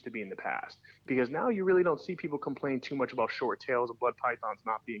than it used to be in the past, because now you really don't see people complain too much about short tails and blood pythons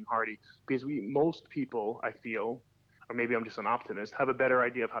not being hardy, because most people, I feel, or maybe I'm just an optimist, have a better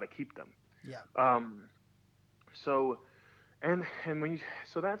idea of how to keep them. Yeah. So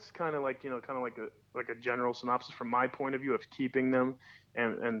that's kind of like a general synopsis from my point of view of keeping them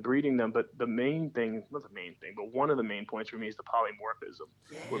and breeding them. But the main thing, not the main thing, but one of the main points for me is the polymorphism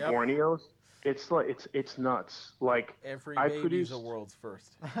with Borneos. It's like it's nuts. Like every I baby's produced a world's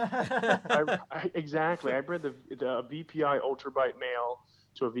first. Exactly. I bred the VPI ultrabright male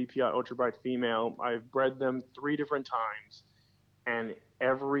to a VPI ultrabright female. I've bred them 3 different times, and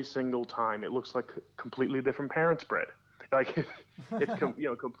every single time it looks like completely different parents bred. Like it's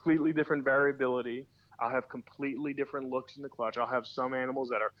completely different variability. I'll have completely different looks in the clutch. I'll have some animals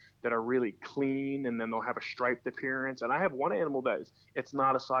that are really clean, and then they'll have a striped appearance. And I have one animal it's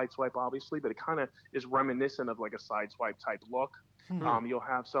not a side swipe, obviously, but it kind of is reminiscent of like a side swipe type look. You'll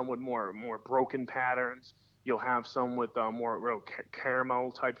have some with more broken patterns. You'll have some with more real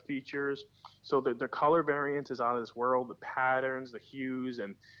caramel type features. So the color variance is out of this world. The patterns, the hues,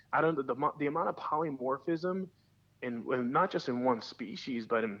 and the amount of polymorphism in not just in one species,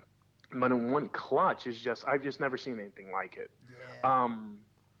 but in one clutch is I've just never seen anything like it. Yeah.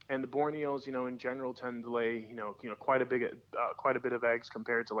 And the Borneos, in general tend to lay, quite a bit of eggs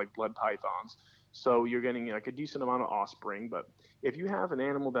compared to like blood pythons. So you're getting like a decent amount of offspring. But if you have an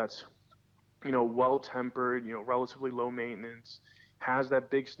animal that's, well tempered, relatively low maintenance, has that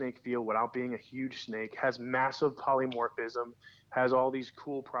big snake feel without being a huge snake, has massive polymorphism, has all these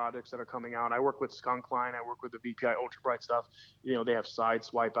cool products that are coming out. I work with Skunk Line. I work with the VPI Ultrabright stuff. They have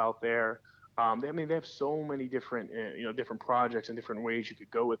Sideswipe out there. They have so many different, different projects and different ways you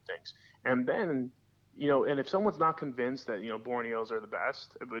could go with things. And then, and if someone's not convinced that, Borneos are the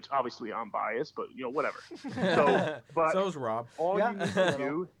best, which obviously I'm biased, but, whatever. But so's Rob. All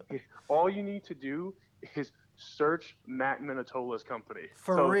you need to do is search Matt Minatola's company.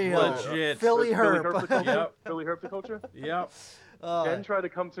 For real. Legit. Philly Herp. Yep. Philly Herpiculture? Yep. Then try to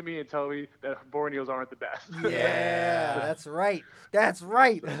come to me and tell me that Borneos aren't the best. Yeah, that's right. That's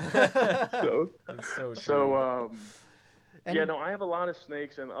right. That's so true. I have a lot of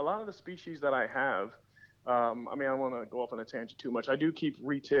snakes, and a lot of the species that I have, I don't want to go off on a tangent too much. I do keep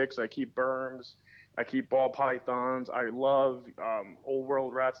retics, I keep berms, I keep ball pythons. I love old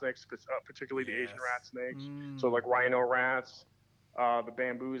world rat snakes, particularly the Asian rat snakes. So like rhino rats, the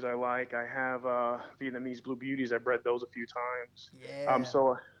bamboos I like. I have Vietnamese blue beauties. I bred those a few times. Yeah.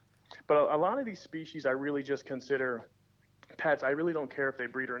 But a lot of these species I really just consider pets. I really don't care if they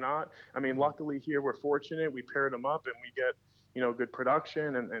breed or not. Luckily here we're fortunate. We paired them up and we get, good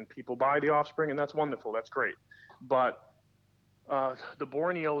production and people buy the offspring, and that's wonderful. That's great. But the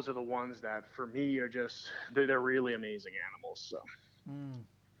Borneos are the ones that for me are they're really amazing animals. So.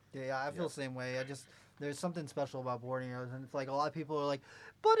 Yeah, I feel the same way. There's something special about Borneos, and it's like a lot of people are like,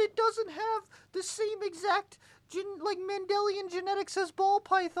 but it doesn't have the same exact like Mendelian genetics as ball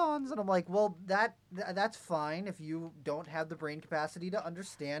pythons, and I'm like, well, that's fine if you don't have the brain capacity to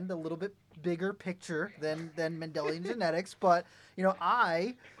understand a little bit bigger picture than Mendelian genetics, but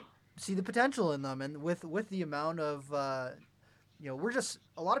I see the potential in them, and with the amount of we're just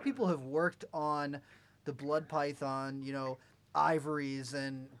a lot of people have worked on the blood python, ivories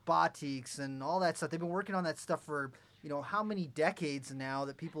and batiks and all that stuff. They've been working on that stuff for how many decades now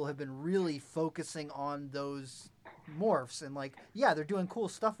that people have been really focusing on those morphs, and they're doing cool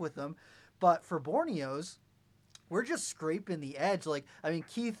stuff with them, but for Borneos we're just scraping the edge.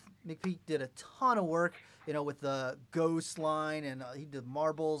 Keith McPeak did a ton of work with the Ghost line, and he did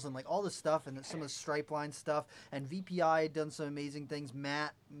marbles and all this stuff, and some of the stripe line stuff, and VPI had done some amazing things.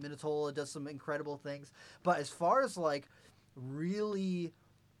 Matt Minatola does some incredible things, but as far as really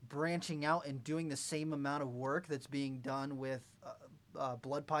branching out and doing the same amount of work that's being done with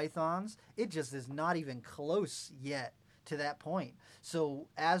blood pythons, it just is not even close yet to that point. So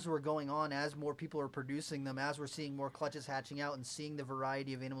as we're going on, as more people are producing them, as we're seeing more clutches hatching out and seeing the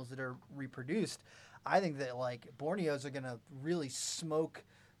variety of animals that are reproduced, I think that Borneos are going to really smoke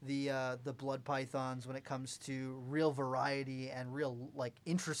the blood pythons when it comes to real variety and real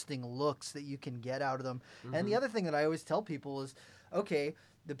interesting looks that you can get out of them. Mm-hmm. And the other thing that I always tell people is, okay,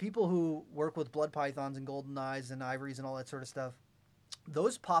 the people who work with blood pythons and golden eyes and ivories and all that sort of stuff,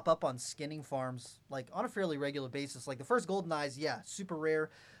 those pop up on skinning farms on a fairly regular basis. The first golden eyes, super rare.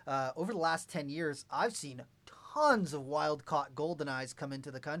 Over the last 10 years, I've seen tons of wild caught golden eyes come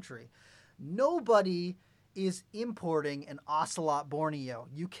into the country. Nobody is importing an ocelot Borneo.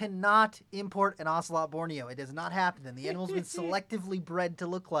 You cannot import an ocelot Borneo. It does not happen. And the animal's been selectively bred to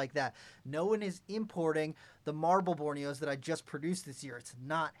look like that. No one is importing the marble Borneos that I just produced this year. It's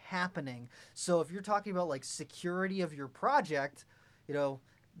not happening. So if you're talking about security of your project,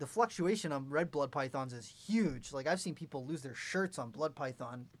 the fluctuation on red blood pythons is huge. I've seen people lose their shirts on blood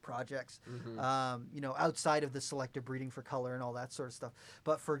python projects, outside of the selective breeding for color and all that sort of stuff.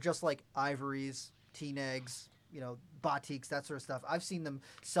 But for just ivories, teen eggs, batiks, that sort of stuff, I've seen them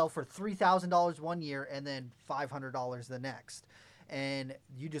sell for $3,000 one year and then $500 the next. And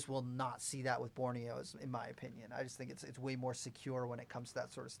you just will not see that with Borneos, in my opinion. I just think it's way more secure when it comes to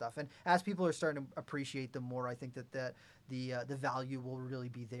that sort of stuff. And as people are starting to appreciate them more, I think that the value will really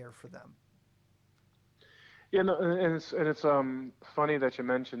be there for them. Yeah, no, and it's funny that you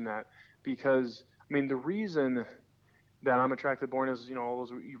mentioned that, because the reason that I'm attracted to Borneos, all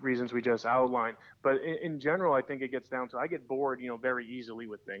those reasons we just outlined. But in general, I think it gets down to, I get bored, very easily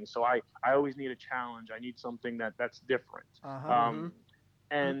with things. So I always need a challenge. I need something that's different. Uh-huh.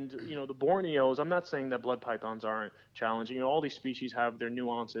 And, the Borneos, I'm not saying that blood pythons aren't challenging. All these species have their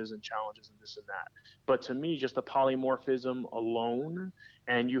nuances and challenges and this and that. But to me, just the polymorphism alone,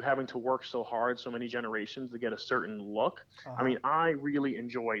 and you having to work so hard, so many generations to get a certain look, uh-huh. I really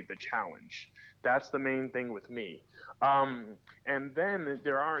enjoy the challenge. That's the main thing with me. And then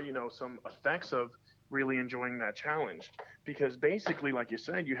there are, some effects of really enjoying that challenge, because basically, like you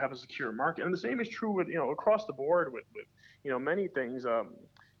said, you have a secure market. And the same is true with, across the board with many things,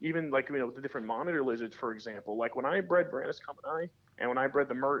 even the different monitor lizards, for example. When I bred Brandis Cummini, and when I bred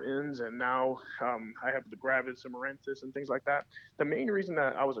the Mertens, and now I have the Gravid Cimarensis and things like that, the main reason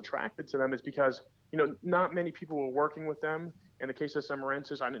that I was attracted to them is because, not many people were working with them. In the case of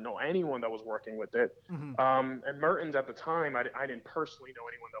Cimarensis, I didn't know anyone that was working with it. Mm-hmm. And Mertens at the time, I didn't personally know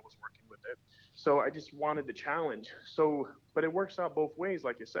anyone that was working with it. So I just wanted the challenge. But it works out both ways,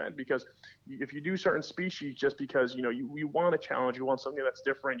 like you said, because if you do certain species just because, you want a challenge, you want something that's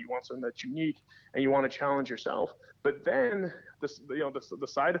different, you want something that's unique, and you want to challenge yourself. But then the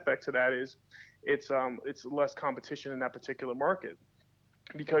side effect to that is it's less competition in that particular market,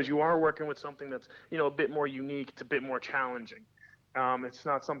 because you are working with something that's, a bit more unique, it's a bit more challenging. It's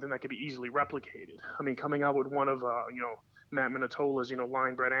not something that can be easily replicated. Coming out with one of, Matt Minatola's,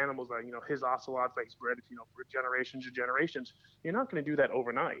 line bred animals that, his ocelots that he's bred, for generations and generations, you're not going to do that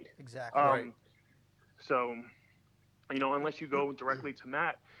overnight. Exactly. Right. So, unless you go directly to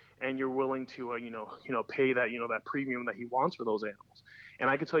Matt and you're willing to, pay that, that premium that he wants for those animals. And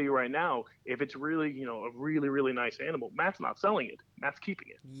I can tell you right now, if it's really, a really, really nice animal, Matt's not selling it. Matt's keeping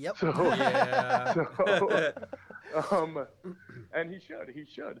it. Yep. So, yeah. And he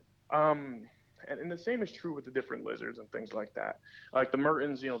should. And the same is true with the different lizards and things like that. Like the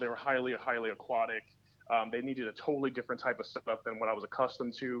Mertens, they were highly, highly aquatic. They needed a totally different type of setup than what I was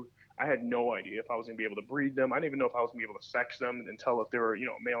accustomed to. I had no idea if I was going to be able to breed them. I didn't even know if I was going to be able to sex them and tell if they were, a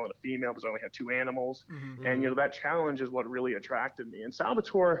male and a female, because I only had 2 animals. Mm-hmm. And, that challenge is what really attracted me. And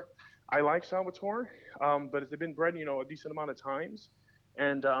Salvatore, I like Salvatore, but they've been bred, a decent amount of times.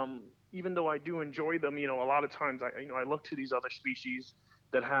 And even though I do enjoy them, a lot of times I look to these other species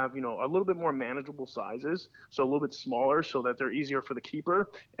that have, a little bit more manageable sizes, so a little bit smaller, so that they're easier for the keeper,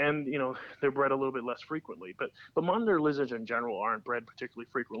 and they're bred a little bit less frequently. But monitor lizards in general aren't bred particularly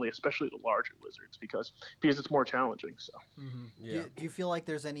frequently, especially the larger lizards, because it's more challenging. So, mm-hmm. Yeah. Do you feel like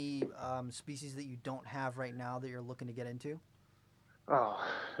there's any species that you don't have right now that you're looking to get into? Oh,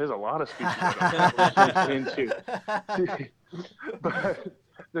 there's a lot of species that I'm looking into. But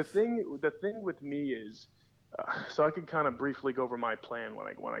the thing with me is, so I can kind of briefly go over my plan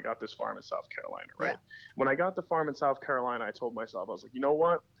when I got this farm in South Carolina, right? Yeah. When I got the farm in South Carolina, I told myself, I was like, you know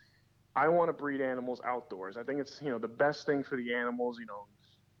what? I want to breed animals outdoors. I think it's, the best thing for the animals,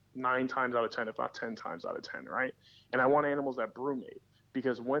 9 times out of 10, if not 10 times out of 10, right? And I want animals that brumate,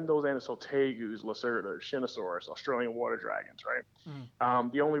 because when those animals, so tegus, lacerda, Shinosaurus, Australian water dragons, right?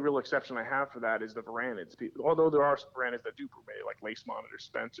 The only real exception I have for that is the varanids. Although there are some varanids that do brumate, like lace monitors,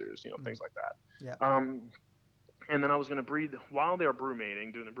 Spencers, things like that. Yeah. And then I was going to breed while they're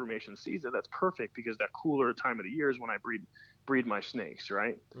brumating, during the brumation season. That's perfect, because that cooler time of the year is when I breed my snakes,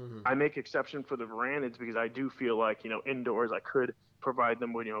 right? Mm-hmm. I make exception for the varanids, because I do feel like, indoors I could provide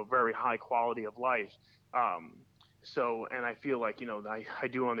them with, very high quality of life. So, and I feel like, I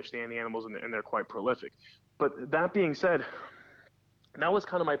do understand the animals, and they're quite prolific. But that being said, that was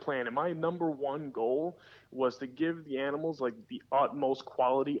kind of my plan. And my number one goal was to give the animals like the utmost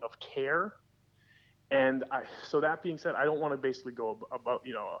quality of care. And so that being said, I don't want to basically go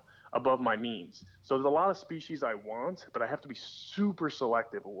above my means. So there's a lot of species I want, but I have to be super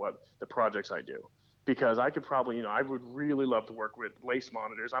selective of what the projects I do, because I could probably, I would really love to work with lace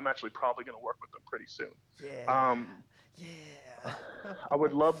monitors. I'm actually probably going to work with them pretty soon. Yeah. I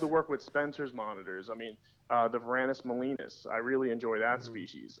would love to work with Spencer's monitors. I mean, the Varanus melinus, I really enjoy that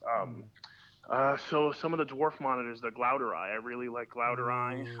species. So some of the dwarf monitors, the Glauteri, I really like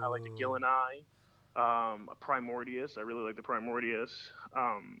Glauteri. I like the Gilleni. Primordius, I really like the Primordius.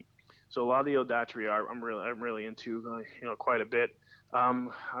 So a lot of the Odatria I'm really into, quite a bit. I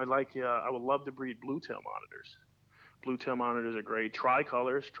would love to breed bluetail monitors. Bluetail monitors are great.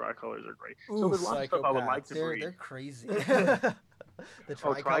 Tricolors are great. So there's a lot of stuff I would like to breed. They're crazy. The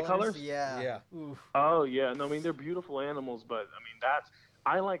tricolors? Yeah. Oof. Oh yeah. No, I mean, they're beautiful animals, but I mean,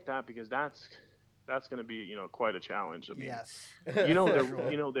 I like that, because that's going to be, quite a challenge. I mean, yes.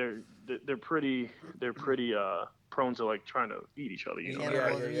 They're pretty prone to like trying to eat each other.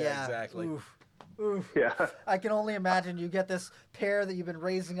 Yeah, exactly. Oof. Yeah. I can only imagine you get this pair that you've been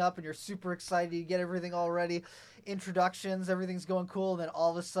raising up, and you're super excited. You get everything all ready, introductions, everything's going cool, and then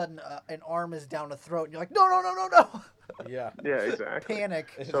all of a sudden an arm is down a throat, and you're like, no. Yeah. Yeah, exactly.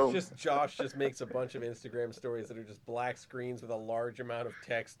 Panic. It's just Josh just makes a bunch of Instagram stories that are just black screens with a large amount of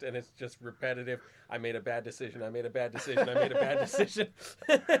text, and it's just repetitive. I made a bad decision. I made a bad decision.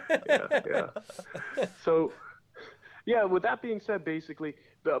 Yeah. So, yeah, with that being said, basically,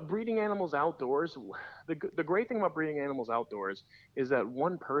 the breeding animals outdoors, the great thing about breeding animals outdoors is that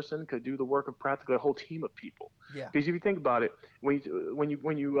one person could do the work of practically a whole team of people. Yeah. Because if you think about it, when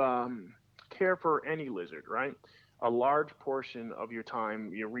you care for any lizard, right, a large portion of your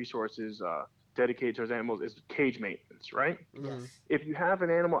time, your resources dedicated to those animals is cage maintenance, right? Yes. If you have an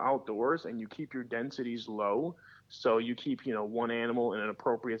animal outdoors and you keep your densities low, so you keep, one animal in an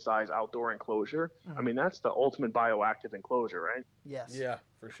appropriate size outdoor enclosure, I mean, that's the ultimate bioactive enclosure, right? Yes. Yeah,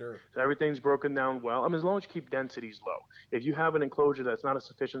 for sure. So everything's broken down well. I mean, as long as you keep densities low. If you have an enclosure that's not a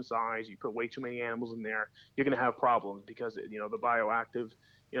sufficient size, you put way too many animals in there, you're going to have problems, because, the bioactive,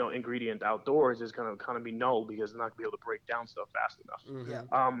 ingredient outdoors is going to kind of be null, because it's not going to be able to break down stuff fast enough.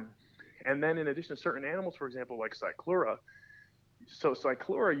 Yeah. And then in addition to certain animals, for example, like Cyclura, so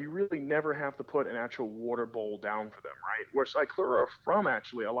Cyclura, you really never have to put an actual water bowl down for them, right? Where Cyclura are from,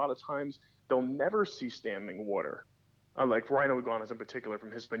 actually, a lot of times they'll never see standing water, like rhino-iguanas in particular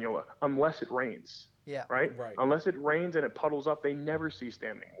from Hispaniola, unless it rains. Yeah. Right? Unless it rains and it puddles up, they never see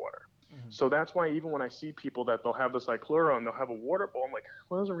standing water. So that's why even when I see people that they'll have the Cyclura and they'll have a water bowl, I'm like,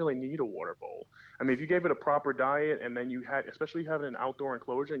 well, it doesn't really need a water bowl. I mean, if you gave it a proper diet, and then you had, especially having an outdoor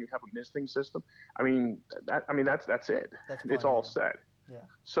enclosure and you have a misting system, that's it. It's all set. Yeah.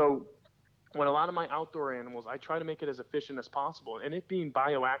 So when a lot of my outdoor animals, I try to make it as efficient as possible, and it being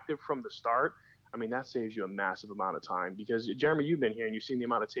bioactive from the start, I mean, that saves you a massive amount of time, because Jeremy, you've been here and you've seen the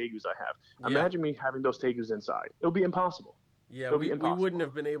amount of tegus I have. Yeah. Imagine me having those tegus inside. It'll be impossible. Yeah, It'll we be impossible. wouldn't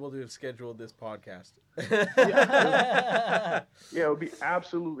have been able to have scheduled this podcast. Yeah, it would be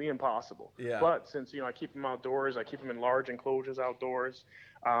absolutely impossible. Yeah. But since, I keep them outdoors, I keep them in large enclosures outdoors.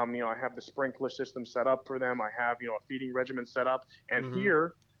 I have the sprinkler system set up for them. I have, a feeding regimen set up. And Mhm.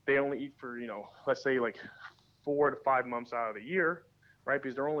 here, they only eat for, let's say like 4 to 5 months out of the year, right?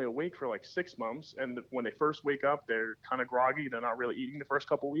 Because they're only awake for like 6 months. And when they first wake up, they're kind of groggy. They're not really eating the first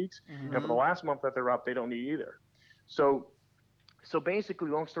couple weeks. Mhm. And for the last month that they're up, they don't eat either. So basically,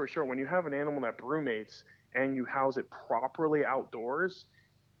 long story short, when you have an animal that brumates and you house it properly outdoors,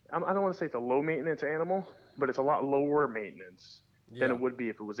 I don't want to say it's a low maintenance animal, but it's a lot lower maintenance than Yeah. it would be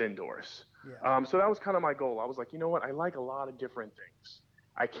if it was indoors. Yeah. So that was kind of my goal. I was like, you know what? I like a lot of different things.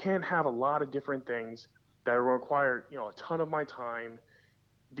 I can't have a lot of different things that require, a ton of my time,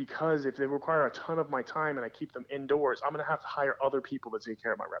 because if they require a ton of my time and I keep them indoors, I'm going to have to hire other people to take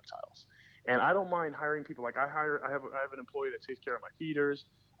care of my reptiles. And I don't mind hiring people. Like I have an employee that takes care of my feeders.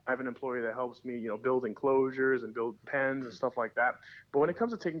 I have an employee that helps me, build enclosures and build pens and stuff like that. But when it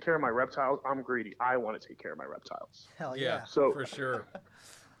comes to taking care of my reptiles, I'm greedy. I want to take care of my reptiles. Hell Yeah, yeah. So for sure.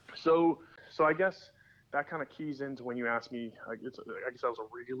 So I guess that kind of keys into when you ask me. I guess that was a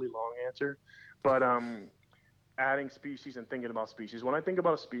really long answer, but adding species and thinking about species. When I think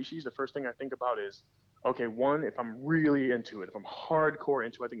about a species, the first thing I think about is, okay, one, if I'm really into it, if I'm hardcore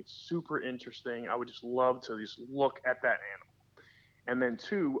into it, I think it's super interesting. I would just love to just look at that animal. And then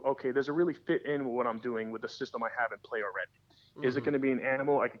two, okay, does it really fit in with what I'm doing with the system I have in play already? Is it going to be an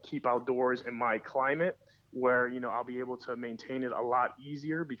animal I could keep outdoors in my climate where, I'll be able to maintain it a lot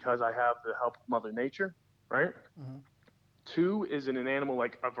easier because I have the help of Mother Nature, right? Mm-hmm. Two, is it an animal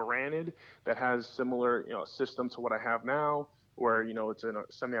like a varanid that has similar, system to what I have now, where, it's a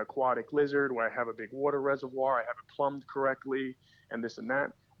semi-aquatic lizard where I have a big water reservoir, I have it plumbed correctly, and this and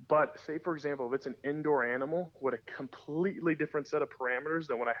that. But say, for example, if it's an indoor animal with a completely different set of parameters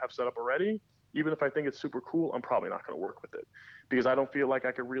than what I have set up already, even if I think it's super cool, I'm probably not going to work with it because I don't feel like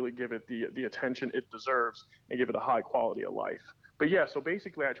I could really give it the attention it deserves and give it a high quality of life. But yeah, so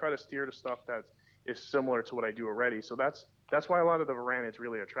basically I try to steer to stuff that is similar to what I do already. So that's why a lot of the varanids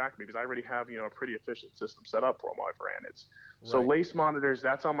really attract me, because I already have, a pretty efficient system set up for all my varanids. So Right. lace monitors,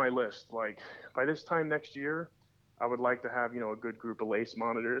 that's on my list. Like by this time next year, I would like to have, a good group of lace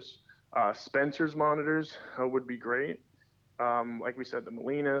monitors. Spencer's monitors would be great. Like we said, the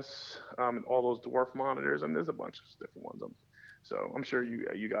Molinas, and all those dwarf monitors, and there's a bunch of different ones. So I'm sure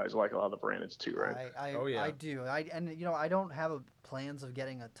you guys like a lot of the varanids too, right? Oh, yeah. I do. I don't have plans of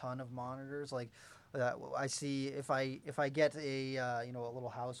getting a ton of monitors. Like I see if I get a a little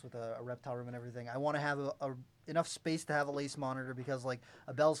house with a reptile room and everything, I want to have enough space to have a lace monitor, because like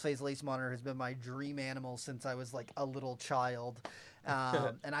a Bell's Face lace monitor has been my dream animal since I was like a little child.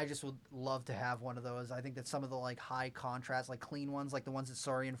 And I just would love to have one of those. I think that some of the like high contrast, like clean ones, like the ones that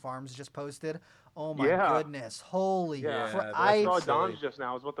Saurian Farms just posted. Oh my goodness! Holy Yeah, crap! I saw silly. Don's just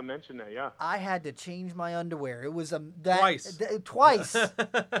now. I was about to mention that. Yeah. I had to change my underwear. It was Twice. twice,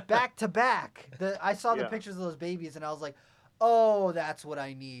 back to back. I saw the Yeah. pictures of those babies, and I was like, "Oh, that's what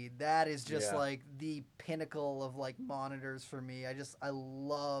I need. That is just Yeah. like the pinnacle of like monitors for me." I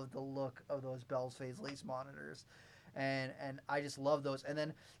love the look of those Bell's Face lace monitors. And I just love those. And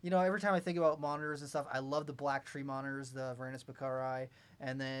then, every time I think about monitors and stuff, I love the black tree monitors, the Varanus baccari.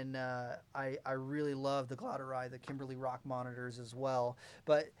 And then I really love the Glauderai, the Kimberly Rock monitors as well.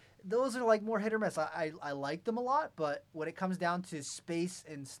 But those are like more hit or miss. I like them a lot, but when it comes down to space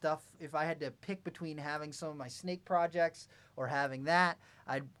and stuff, if I had to pick between having some of my snake projects or having that,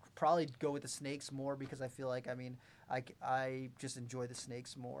 I'd probably go with the snakes more, because I feel like, I just enjoy the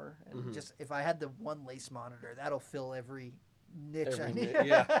snakes more. And just if I had the one lace monitor, that'll fill every niche I need.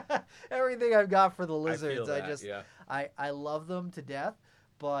 Yeah. Everything I've got for the I lizards. feel that, yeah. I love them to death,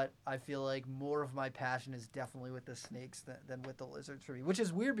 but I feel like more of my passion is definitely with the snakes than with the lizards for me, which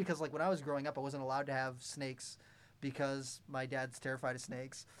is weird, because like when I was growing up, I wasn't allowed to have snakes because my dad's terrified of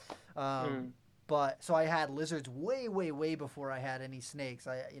snakes. But so I had lizards way, way, way before I had any snakes.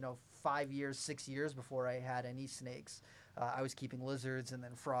 5 years, 6 years before I had any snakes, I was keeping lizards and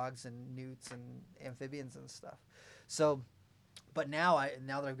then frogs and newts and amphibians and stuff. So, but now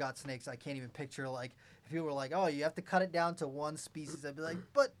that I've got snakes, I can't even picture, like, if people were like, "Oh, you have to cut it down to one species," I'd be like,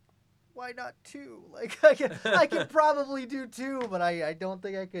 "But why not two? Like, I could probably do two, but I don't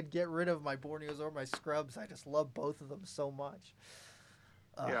think I could get rid of my Borneos or my scrubs. I just love both of them so much."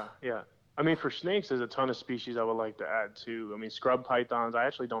 Yeah. I mean, for snakes, there's a ton of species I would like to add too. I mean, scrub pythons. I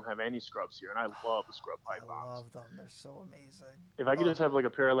actually don't have any scrubs here, and I love the scrub pythons. I love them. They're so amazing. If I could just have like a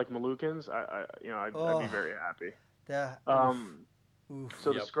pair of like Moluccans, I'd be very happy. Yeah. Oof.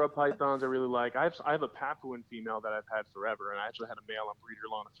 So the Yep. scrub pythons I really like. I have a Papuan female that I've had forever, and I actually had a male on breeder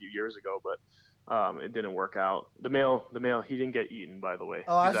lawn a few years ago, but it didn't work out. The male, he didn't get eaten, by the way.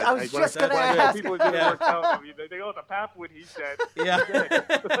 Oh, I Because was just when gonna I tell ask. people it didn't Yeah. work out, I mean, they go, it's a Papuan, he's dead. Yeah.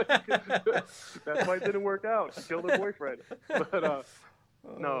 That's why it didn't work out. She killed her boyfriend. But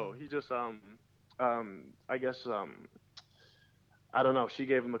no, he just I guess I don't know. She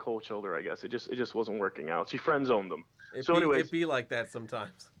gave him the cold shoulder. I guess it just wasn't working out. She friend zoned him. So anyways, it be like that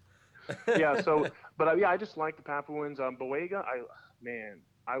sometimes. Yeah. So, but I just like the Papuans. Boega,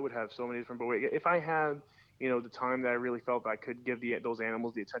 I would have so many different Boega if I had, the time that I really felt I could give those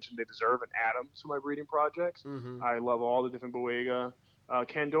animals the attention they deserve and add them to my breeding projects. Mm-hmm. I love all the different Boega.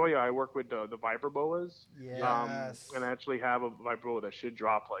 Candoya, I work with the Viper Boas. Yes. And I actually have a Viper Boa that should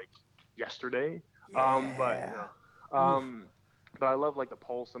drop like yesterday. Yeah. But I love like the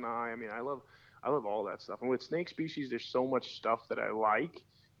Pulsini. I mean, I love all that stuff. And with snake species, there's so much stuff that I like.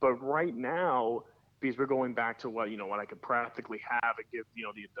 But right now, because we're going back to what I could practically have and give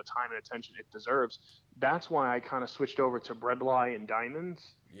the time and attention it deserves. That's why I kind of switched over to Bredli and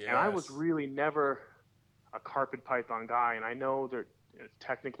diamonds. Yes. And I was really never a carpet python guy. And I know they're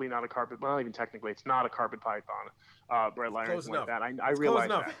technically not a carpet. Well, not even technically, it's not a carpet python. Bredli or Close anything like enough. that. I It's realize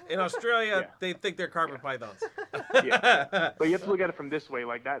close enough. that. In Australia, Yeah. they think they're carpet pythons. Yeah. But you have to look at it from this way,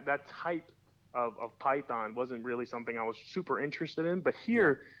 like that type of python wasn't really something I was super interested in, but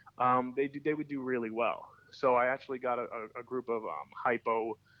here they would do really well. So I actually got a group of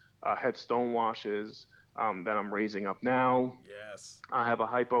hypo head stonewashes that I'm raising up now. Yes. I have a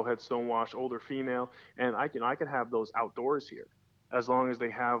hypo head stonewash, older female, and I can have those outdoors here, as long as they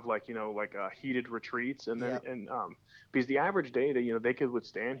have heated retreats, and then because the average day that they could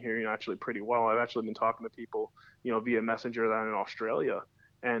withstand here actually pretty well. I've actually been talking to people via messenger that in Australia,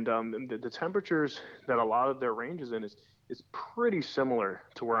 and the temperatures that a lot of their ranges in is pretty similar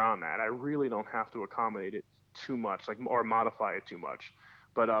to where I'm at. I really don't have to accommodate it too much, or modify it too much.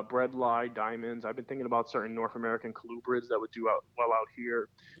 But Bredli, diamonds, I've been thinking about certain North American colubrids that would do well out here.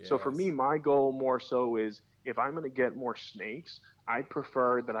 Yes. So for me, my goal more so is if I'm going to get more snakes, I'd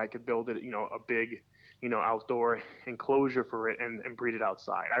prefer that I could build it, a big, outdoor enclosure for it and breed it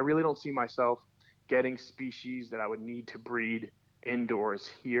outside. I really don't see myself getting species that I would need to breed indoors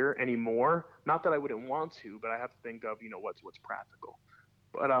here anymore. Not that I wouldn't want to, but I have to think of what's practical.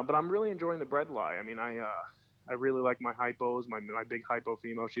 But I'm really enjoying the Bredli. I mean, I really like my hypos, my big hypo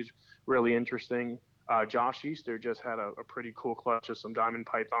female. She's really interesting. Josh Easter just had a pretty cool clutch of some diamond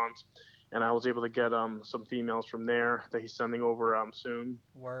pythons, and I was able to get some females from there that he's sending over soon.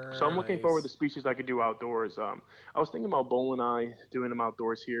 Word. So I'm looking Nice. forward to species I could do outdoors. I was thinking about Bolini, doing them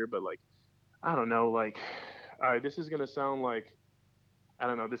outdoors here, but I don't know, this is gonna sound like, I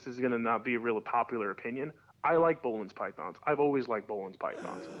don't know, this is gonna not be a real popular opinion. I like Bolin's pythons. I've always liked Bolin's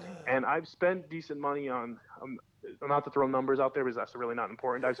pythons, and I've spent decent money on. Not to throw numbers out there because that's really not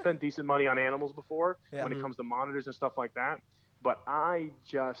important. I've spent decent money on animals before when it comes to monitors and stuff like that. But I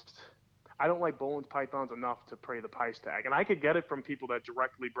don't like Bolin's pythons enough to pay the price tag, and I could get it from people that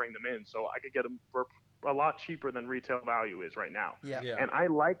directly bring them in, so I could get them for a lot cheaper than retail value is right now. Yeah. Yeah. And I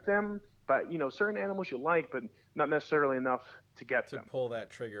like them, but certain animals you like, but not necessarily enough to get To them. pull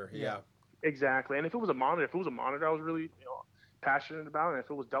that trigger. Yeah. Exactly. And if it was a monitor I was really passionate about, and if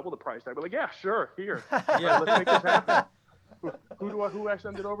it was double the price, I'd be like, yeah, sure, here. Yeah. Let's make this happen. Who I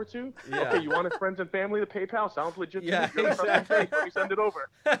send it over to? Yeah. Okay, you want his friends and family to PayPal? Sounds legit. Yeah, to me. You're gonna exactly. let me send it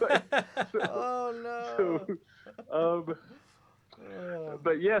over. Oh no.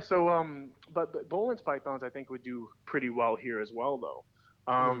 But yeah, so but Bolin's pythons I think would do pretty well here as well, though.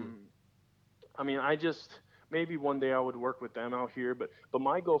 I mean, maybe one day I would work with them out here, but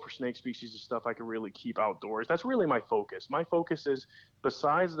my goal for snake species is stuff I could really keep outdoors. That's really my focus. My focus is,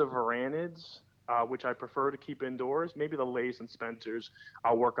 besides the varanids, which I prefer to keep indoors, maybe the Lace and Spencers,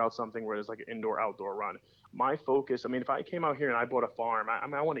 I'll work out something where there's like an indoor-outdoor run. My focus, I mean, if I came out here and I bought a farm,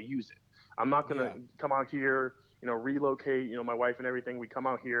 I want to use it. I'm not going to come out here, relocate, my wife and everything. We come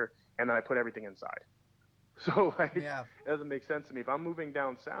out here and then I put everything inside. So it doesn't make sense to me. If I'm moving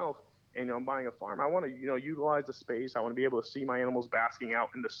down south, and I'm buying a farm, I want to utilize the space. I want to be able to see my animals basking out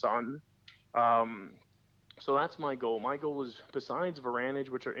in the sun. So that's my goal. My goal is, besides varanage,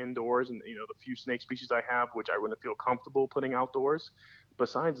 which are indoors, and the few snake species I have, which I wouldn't feel comfortable putting outdoors.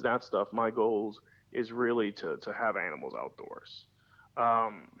 Besides that stuff, my goals is really to have animals outdoors,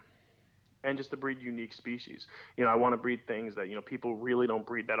 and just to breed unique species. I want to breed things that people really don't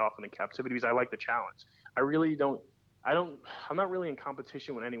breed that often in captivity, because I like the challenge. I'm not really in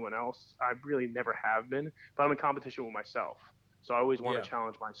competition with anyone else. I really never have been, but I'm in competition with myself. So I always want to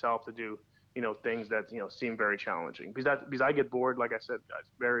challenge myself to do things that seem very challenging, because I get bored, like I said, guys,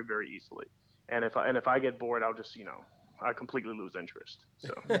 very, very easily. And if I get bored, I'll just I completely lose interest.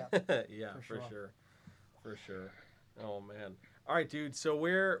 So Yeah, yeah, for sure. Oh man. All right, dude. So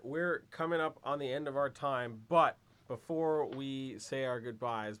we're coming up on the end of our time, but before we say our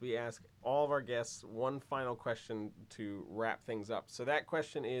goodbyes, we ask all of our guests one final question to wrap things up. So that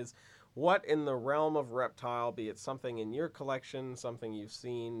question is, what in the realm of reptile, be it something in your collection, something you've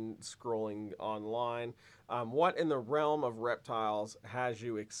seen scrolling online, what in the realm of reptiles has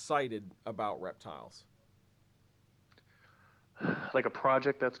you excited about reptiles? like a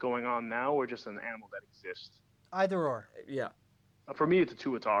project that's going on now, or just an animal that exists? Either or. Yeah. For me, it's a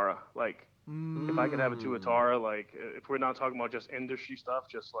tuatara. Like, if I could have a Mm. tuatara, like, if we're not talking about just industry stuff,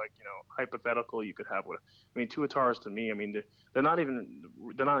 just like, hypothetical, you could have what I mean. Tuataras to me, I mean, they're not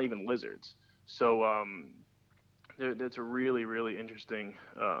even lizards. So it's a really, really interesting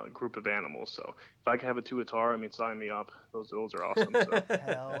group of animals. So if I could have a tuatara, I mean, sign me up. Those are awesome. So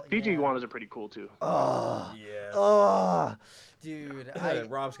Hell Fiji yeah. iguanas are pretty cool too. Oh, Yes. oh, dude.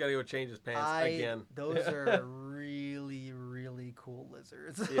 Rob's got to go change his pants again. Those are really, really cool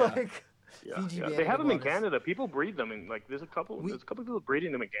lizards. Yeah. Like, Yeah, Fiji yeah. banded They have them in iguanas. Canada. People breed them, and like there's a couple people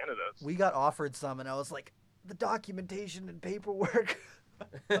breeding them in Canada. We got offered some, and I was like, the documentation and paperwork.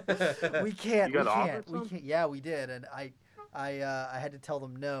 we can't. You got we offered can't. We some? can't. Yeah, we did, and I had to tell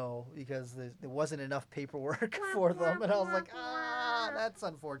them no because there wasn't enough paperwork for them, and I was like, that's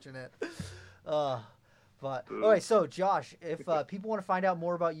unfortunate. But all right, so Josh, if people want to find out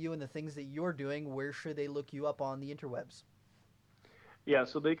more about you and the things that you're doing, where should they look you up on the interwebs? Yeah,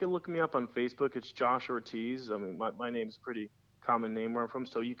 so they can look me up on Facebook. It's Josh Ortiz. I mean, my name's a pretty common name where I'm from.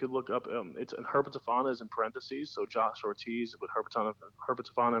 So you could look up, it's Herpetofauna is in parentheses. So Josh Ortiz with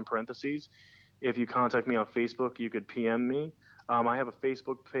Herpetofauna in parentheses. If you contact me on Facebook, you could PM me. I have a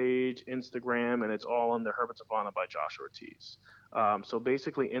Facebook page, Instagram, and it's all under Herpetofauna by Josh Ortiz. So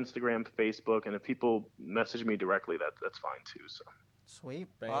basically Instagram, Facebook, and if people message me directly, that's fine too. So. Sweet.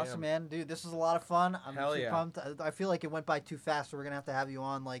 Bam. Awesome, man. Dude, this was a lot of fun. I'm Hell super yeah. pumped. I feel like it went by too fast, so we're going to have you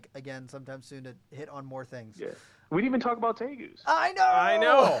on, like, again sometime soon to hit on more things. Yeah. We didn't even talk about tegus. I know! I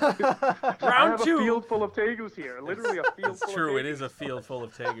know. I Round have two. a field full of tegus here. Literally a field It's full true. of It is a field full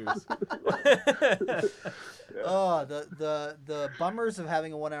of tegus. Oh, the bummers of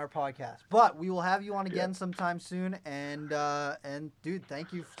having a 1 hour podcast. But we will have you on again sometime soon. And dude,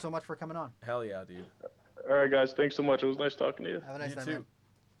 thank you so much for coming on. Hell yeah, dude. All right, guys. Thanks so much. It was nice talking to you. Have a nice You time, too. man.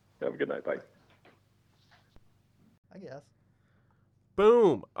 Have a good night. Bye. I guess.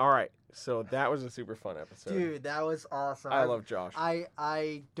 Boom. All right. So that was a super fun episode. Dude, that was awesome. I love Josh.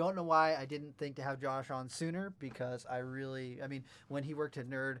 I don't know why I didn't think to have Josh on sooner, because I mean, when he worked at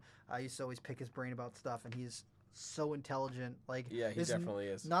Nerd, I used to always pick his brain about stuff, and he's so intelligent. Like, Yeah, he there's definitely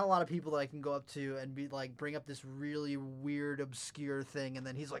is. not a lot of people that I can go up to and be like, bring up this really weird, obscure thing, and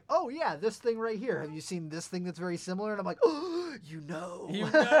then he's like, oh yeah, this thing right here. Have you seen this thing that's very similar? And I'm like, oh, you know. You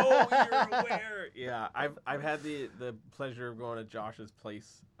know, you're aware. Yeah, I've had the pleasure of going to Josh's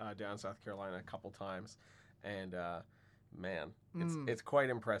place down in South Carolina a couple times, and man, it's quite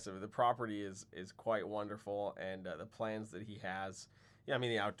impressive. The property is quite wonderful, and the plans that he has. Yeah, I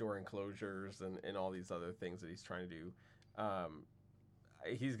mean the outdoor enclosures and all these other things that he's trying to do.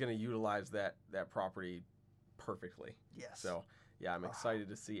 He's going to utilize that property perfectly. Yes. So yeah, I'm excited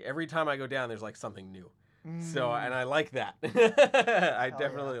to see. Every time I go down, there's like something new. Mm. So, and I like that. I Hell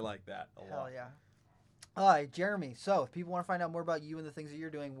definitely like that a Hell lot. yeah. All right, Jeremy. So, if people want to find out more about you and the things that you're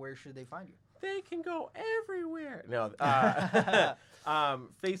doing, where should they find you? They can go everywhere. No,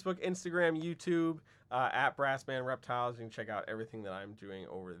 Facebook, Instagram, YouTube, at Brassman Reptiles. You can check out everything that I'm doing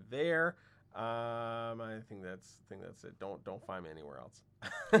over there. I think that's it. Don't find me anywhere else.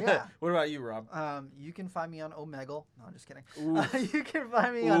 Yeah. What about you, Rob? You can find me on Omegle. No, I'm just kidding. Ooh. You can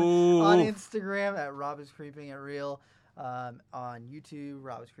find me on Instagram at Rob is Creeping It Real. On YouTube,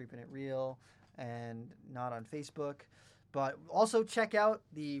 Rob is Creeping It Real, and not on Facebook. But also check out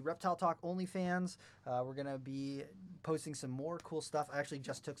the Reptile Talk OnlyFans. We're going to be posting some more cool stuff. I actually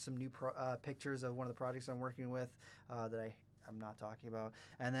just took some new pictures of one of the projects I'm working with that I'm not talking about.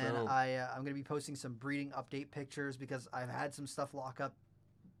 And then Boom. I'm going to be posting some breeding update pictures because I've had some stuff lock up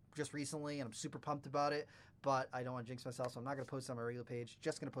just recently and I'm super pumped about it. But I don't want to jinx myself, so I'm not going to post it on my regular page.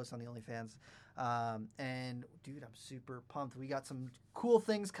 Just going to post it on the OnlyFans. And, dude, I'm super pumped. We got some cool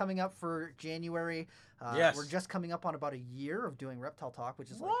things coming up for January. Yes. We're just coming up on about a year of doing Reptile Talk, which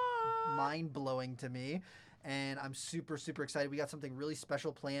is like mind-blowing to me. And I'm super, super excited. We got something really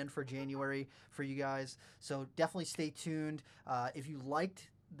special planned for January for you guys. So definitely stay tuned. If you liked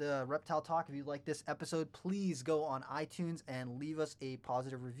the Reptile Talk, if you like this episode, please go on iTunes and leave us a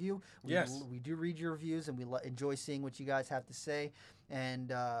positive review. We do read your reviews, and we enjoy seeing what you guys have to say.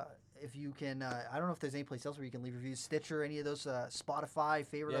 And if you can, I don't know if there's any place else where you can leave reviews. Stitcher, any of those, Spotify,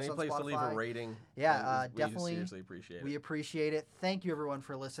 favorite us on Spotify. Any place to leave a rating. Yeah, we definitely. seriously appreciate it. We appreciate it. Thank you, everyone,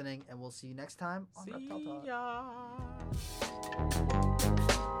 for listening, and we'll see you next time on Reptile Talk.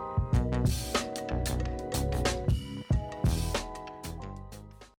 See ya.